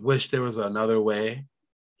and wish there was another way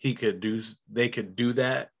they could do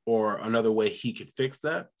that or another way he could fix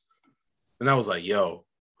that. And I was like, yo,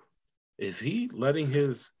 is he letting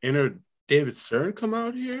his inner David Stern come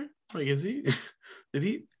out here? Like,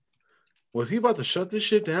 was he about to shut this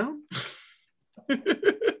shit down?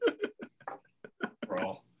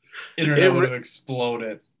 Bro, internet would have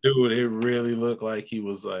exploded. Dude, it really looked like he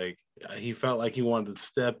was like, he felt like he wanted to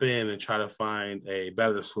step in and try to find a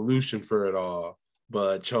better solution for it all,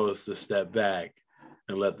 but chose to step back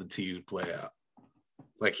and let the teams play out.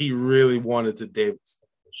 Like he really wanted to David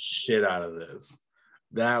shit out of this.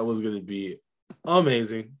 That was going to be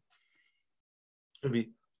amazing. It'd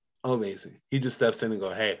be amazing. He just steps in and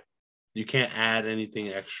go, hey, you can't add anything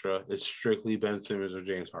extra. It's strictly Ben Simmons or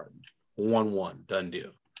James Harden. 1-1, done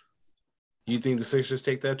deal. You think the Sixers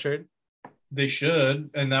take that trade? They should,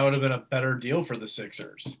 and that would have been a better deal for the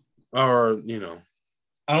Sixers. Or,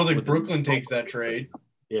 I don't think Brooklyn takes that trade.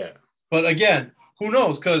 Yeah. But again, who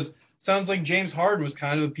knows? Because sounds like James Harden was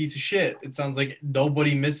kind of a piece of shit. It sounds like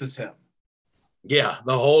nobody misses him. Yeah,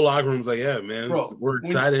 the whole locker room's like, yeah, man, Bro, we're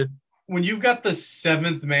excited. When you've got the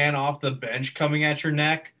 7th man off the bench coming at your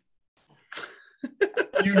neck,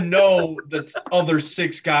 you know that other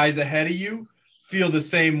 6 guys ahead of you feel the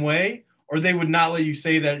same way, or they would not let you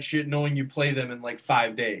say that shit knowing you play them in like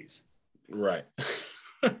 5 days. Right.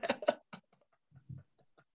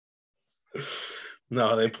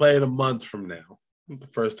 No, they play it a month from now. The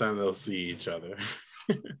first time they'll see each other.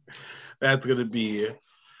 That's going to be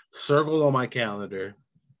circled on my calendar.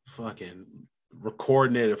 Fucking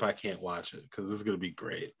recording it if I can't watch it because this is going to be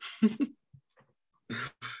great.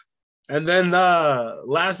 And then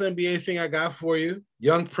last NBA thing I got for you,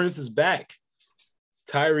 Young Prince is back.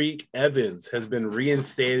 Tyreke Evans has been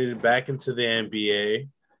reinstated back into the NBA.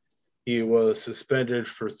 He was suspended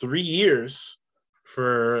for 3 years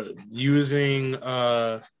for using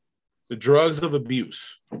the drugs of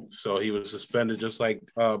abuse. So he was suspended just like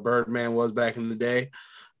Birdman was back in the day.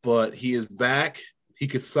 But he is back. He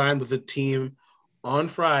could sign with the team on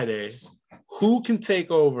Friday. Who can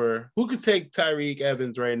take over? Who could take Tyreke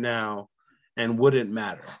Evans right now and wouldn't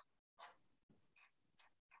matter?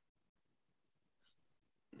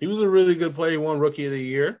 He was a really good player. He won Rookie of the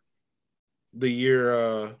Year.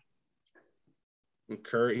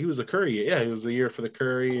 Curry. He was a Curry. Yeah, he was the year for the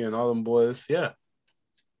Curry and all them boys. Yeah.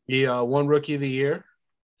 He won Rookie of the Year.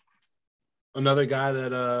 Another guy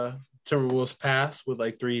that Timberwolves passed with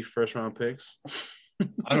like 3 first-round picks.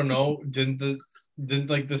 I don't know. Didn't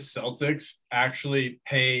like the Celtics actually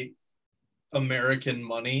pay American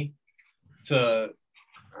money to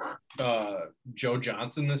Joe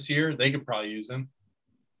Johnson this year? They could probably use him.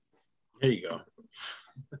 There you go.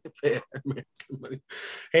 American money.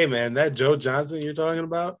 Hey man, that Joe Johnson you're talking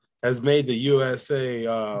about has made the USA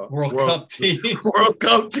World Cup team. World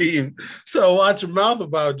Cup team. So watch your mouth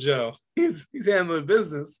about Joe. He's handling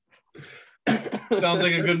business. Sounds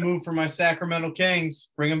like a good move for my Sacramento Kings.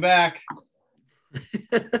 Bring him back.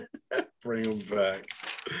 Bring him back.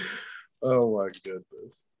 Oh my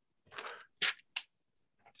goodness.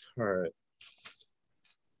 All right.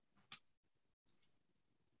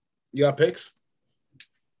 You got picks?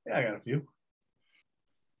 Yeah, I got a few.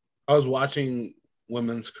 I was watching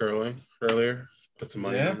women's curling earlier. Put some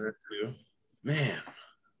money on there too. Man,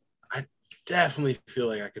 I definitely feel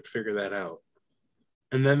like I could figure that out.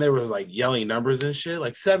 And then they were like yelling numbers and shit,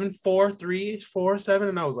 like 7, 4, 3, 4, 7.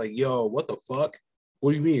 And I was like, yo, what the fuck?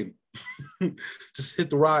 What do you mean? Just hit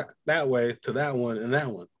the rock that way to that one and that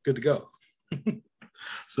one. Good to go.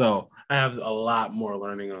 So I have a lot more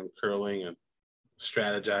learning on curling and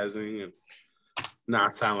strategizing and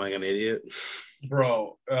not sound like an idiot.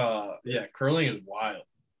 Bro, yeah, curling is wild.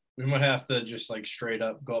 We might have to just like straight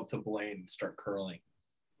up go up to Blaine and start curling.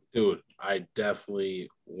 Dude, I definitely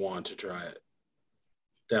want to try it.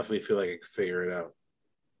 Definitely feel like I could figure it out.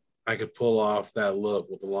 I could pull off that look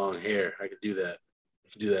with the long hair. I could do that.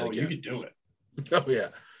 I could do that again. You could do it. Oh, yeah.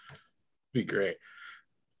 Be great.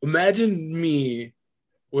 Imagine me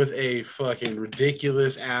with a fucking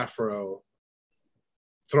ridiculous afro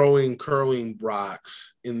throwing curling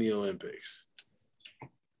rocks in the Olympics.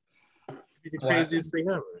 It'd be the craziest thing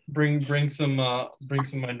ever. Bring some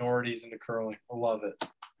minorities into curling. I love it.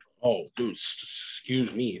 Oh, dude,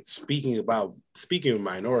 excuse me. Speaking of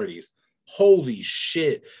minorities, holy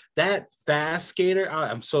shit. That fast skater,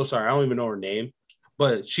 I'm so sorry. I don't even know her name,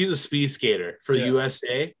 but she's a speed skater for the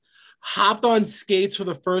USA. Hopped on skates for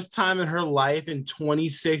the first time in her life in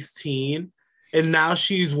 2016, and now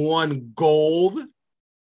she's won gold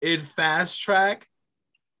in fast track.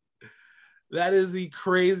 That is the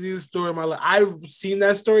craziest story of my life. I've seen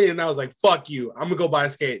that story, and I was like, fuck you. I'm going to go buy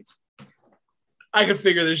skates. I can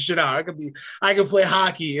figure this shit out. I can play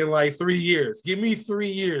hockey in like 3 years. Give me 3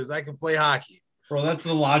 years. I can play hockey. Bro, that's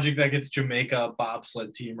the logic that gets Jamaica a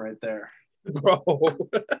bobsled team right there. Bro.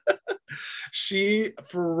 She,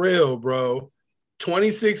 for real, bro.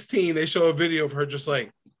 2016, they show a video of her just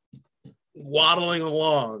like waddling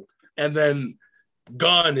along and then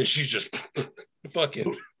gun, and she's just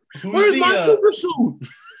fucking, where's my super suit?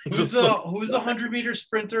 Who's the 100-meter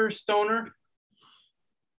sprinter, Stoner?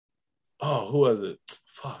 Oh, who was it?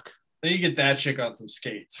 Fuck. Then you get that chick on some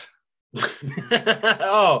skates.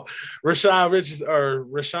 Oh, Rashonda Richardson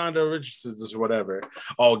or whatever.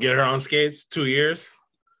 Oh, get her on skates. 2 years.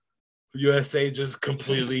 USA just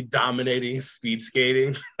completely dominating speed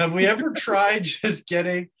skating. Have we ever tried just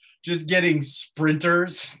getting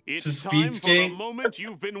sprinters to speed skate? For the moment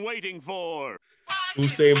you've been waiting for.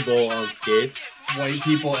 Usain Bolt on skates. White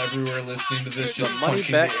people everywhere listening to this just the money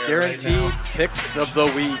punching back the air guarantee right picks of the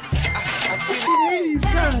week. These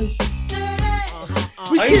guys.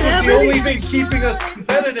 Ice was the only thing keeping us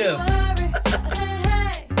competitive.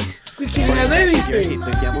 We can't have anything.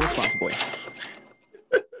 Please gamble responsibly.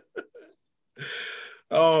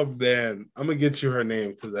 Oh man, I'm gonna get you her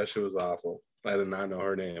name because that shit was awful. I did not know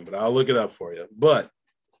her name, but I'll look it up for you. But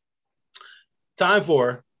time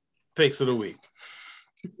for picks of the week.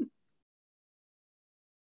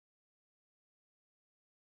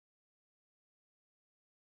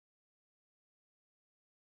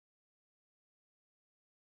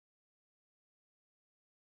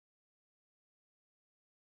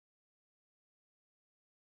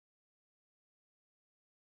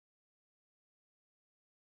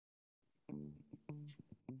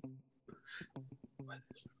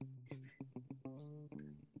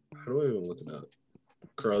 How do I even look it up?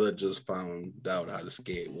 Girl that just found out how to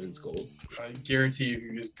skate wins gold. I guarantee you, if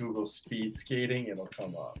you just Google speed skating, it'll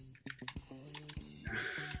come up.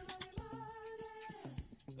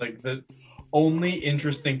 Like the only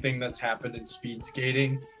interesting thing that's happened in speed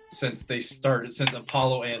skating since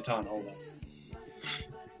Apollo Anton owned it.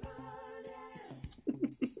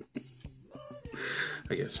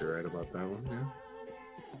 I guess you're right about that one, yeah.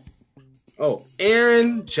 Oh,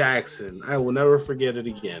 Aaron Jackson. I will never forget it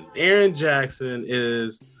again. Aaron Jackson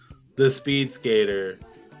is the speed skater,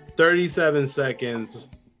 37 seconds,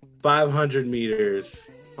 500 meters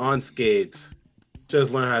on skates.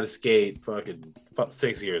 Just learned how to skate fucking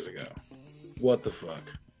 6 years ago. What the fuck?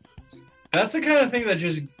 That's the kind of thing that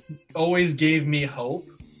just always gave me hope.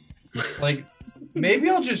 Like, maybe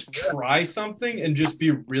I'll just try something and just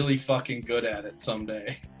be really fucking good at it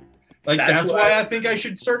someday. Like, that's why I think I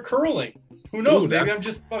should start curling. Who knows? Maybe I'm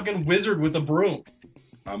just fucking wizard with a broom.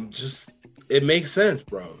 It makes sense,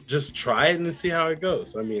 bro. Just try it and see how it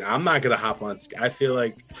goes. I mean, I'm not going to hop on. I feel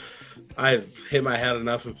like I've hit my head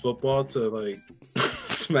enough in football to, like,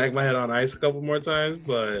 smack my head on ice a couple more times,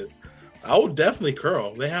 but I will definitely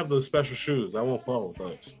curl. They have those special shoes. I won't fall with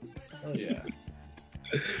those. Oh, yeah.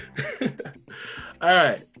 All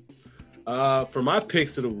right. For my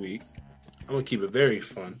picks of the week, I'm going to keep it very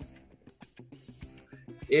fun.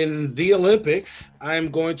 In the Olympics, I'm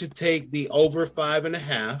going to take the over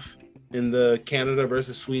 5.5 in the Canada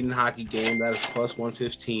versus Sweden hockey game. That is plus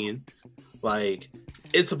 115. Like,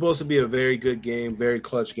 it's supposed to be a very good game, very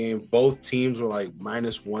clutch game. Both teams were like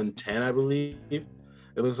minus 110, I believe. It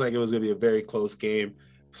looks like it was going to be a very close game.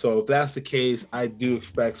 So if that's the case, I do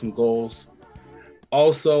expect some goals.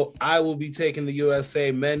 Also, I will be taking the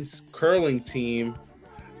USA men's curling team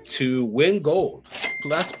to win gold.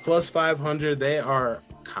 That's plus 500. They are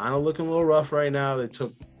kind of looking a little rough right now. They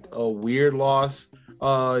took a weird loss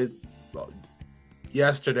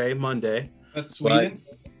yesterday, Monday. That's Sweden?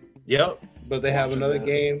 But they have another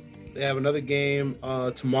game. They have another game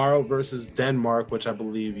tomorrow versus Denmark, which I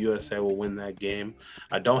believe USA will win that game.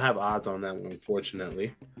 I don't have odds on that one,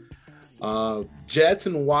 unfortunately. Jets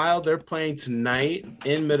and Wild, they're playing tonight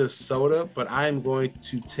in Minnesota, but I'm going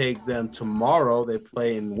to take them tomorrow. They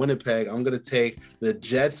play in Winnipeg. I'm going to take the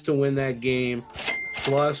Jets to win that game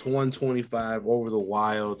plus 125 over the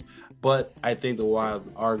Wild. But I think the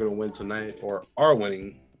Wild are going to win tonight, or are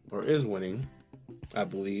winning, or is winning, I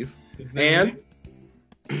believe. Is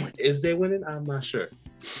they winning? I'm not sure.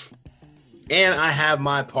 And I have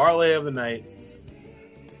my parlay of the night.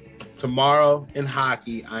 Tomorrow in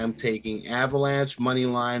hockey, I am taking Avalanche money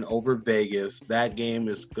line over Vegas. That game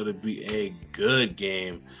is going to be a good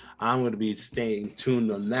game. I'm going to be staying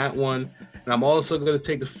tuned on that one. And I'm also going to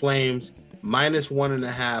take the Flames minus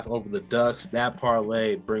 1.5 over the Ducks. That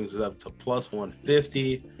parlay brings it up to plus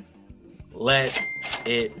 150. Let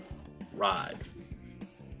it ride.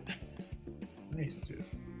 Nice, dude.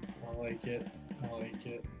 I like it. Oh,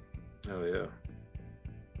 yeah.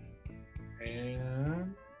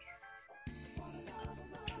 And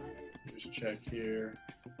just check here.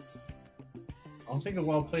 I don't think the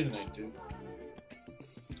Wild play tonight, dude.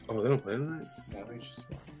 Oh, they don't play tonight? No, I think it's just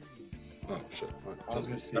Oh, shit. I was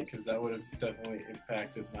going to see, because that would have definitely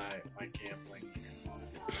impacted my gambling.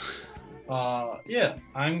 Yeah,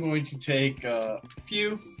 I'm going to take a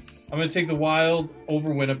few. I'm going to take the Wild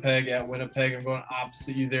over Winnipeg at Winnipeg. I'm going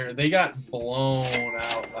opposite you there. They got blown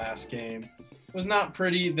out last game. It was not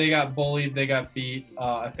pretty. They got bullied. They got beat.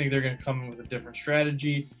 I think they're going to come in with a different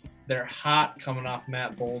strategy. They're hot coming off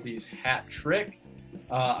Matt Boldy's hat trick.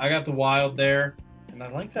 I got the Wild there, and I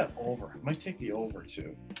like that over. I might take the over,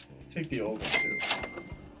 too. I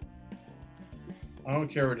don't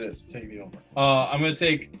care what it is. Take the over. I'm going to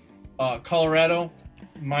take Colorado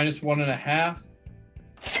minus 1.5.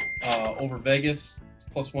 Over Vegas. It's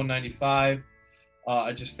plus 195.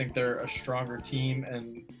 I just think they're a stronger team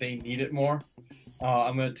and they need it more.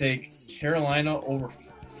 I'm going to take Carolina over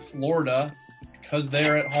Florida because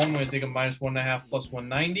they're at home. I'm going to take a minus 1.5 plus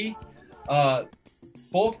 190.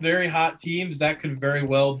 Both very hot teams. That could very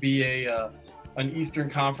well be an Eastern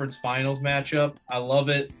Conference Finals matchup. I love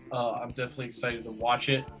it. I'm definitely excited to watch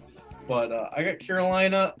it. But I got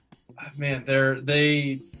Carolina. Man,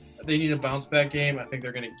 they need a bounce back game. I think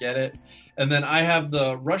they're going to get it. And then I have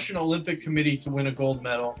the Russian Olympic Committee to win a gold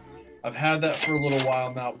medal. I've had that for a little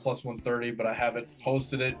while now, plus 130, but I haven't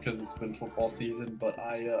posted it because it's been football season. But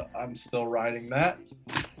I'm still riding that,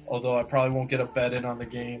 although I probably won't get a bet in on the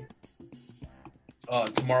game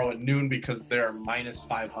tomorrow at noon because they're minus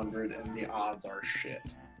 500 and the odds are shit.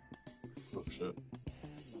 Oh, shit.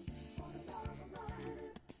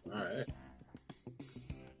 All right.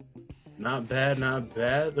 Not bad.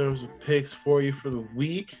 Those are picks for you for the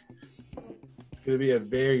week. It's going to be a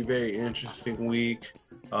very, very interesting week.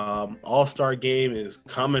 All-Star game is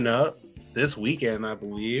coming up this weekend, I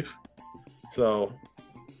believe. So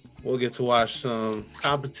we'll get to watch some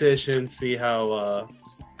competition, see how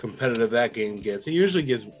competitive that game gets. It usually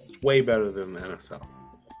gets way better than the NFL.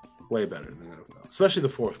 Way better than the NFL, especially the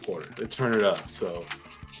fourth quarter. They turn it up. So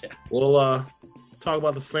we'll talk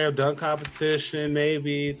about the slam dunk competition,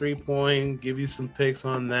 maybe 3-point, give you some picks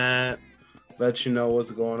on that. let you know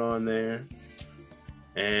what's going on there.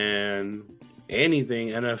 And anything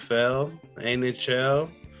NFL, NHL,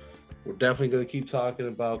 we're definitely going to keep talking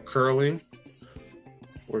about curling.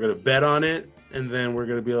 We're going to bet on it, and then we're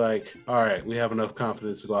going to be like, all right, we have enough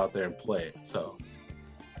confidence to go out there and play it. So,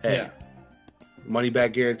 hey, money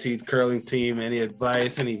back guaranteed curling team. Any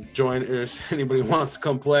advice, any joiners, anybody wants to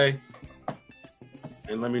come play?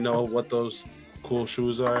 And let me know what those cool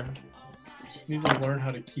shoes are. Just need to learn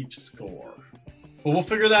how to keep score. But we'll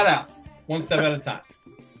figure that out one step at a time.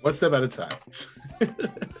 One step at a time.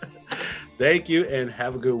 Thank you, and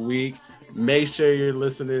have a good week. Make sure you're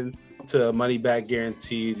listening to Money Back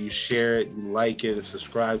Guaranteed. You share it, you like it, and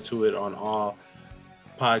subscribe to it on all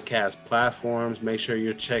podcast platforms. Make sure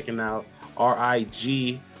you're checking out our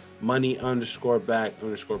IG,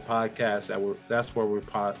 money_back_podcast. That's where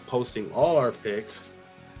we're posting all our picks.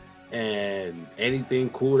 And anything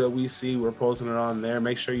cool that we see, we're posting it on there.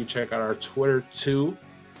 Make sure you check out our Twitter too.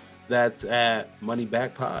 That's at Money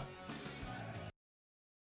Back Pod.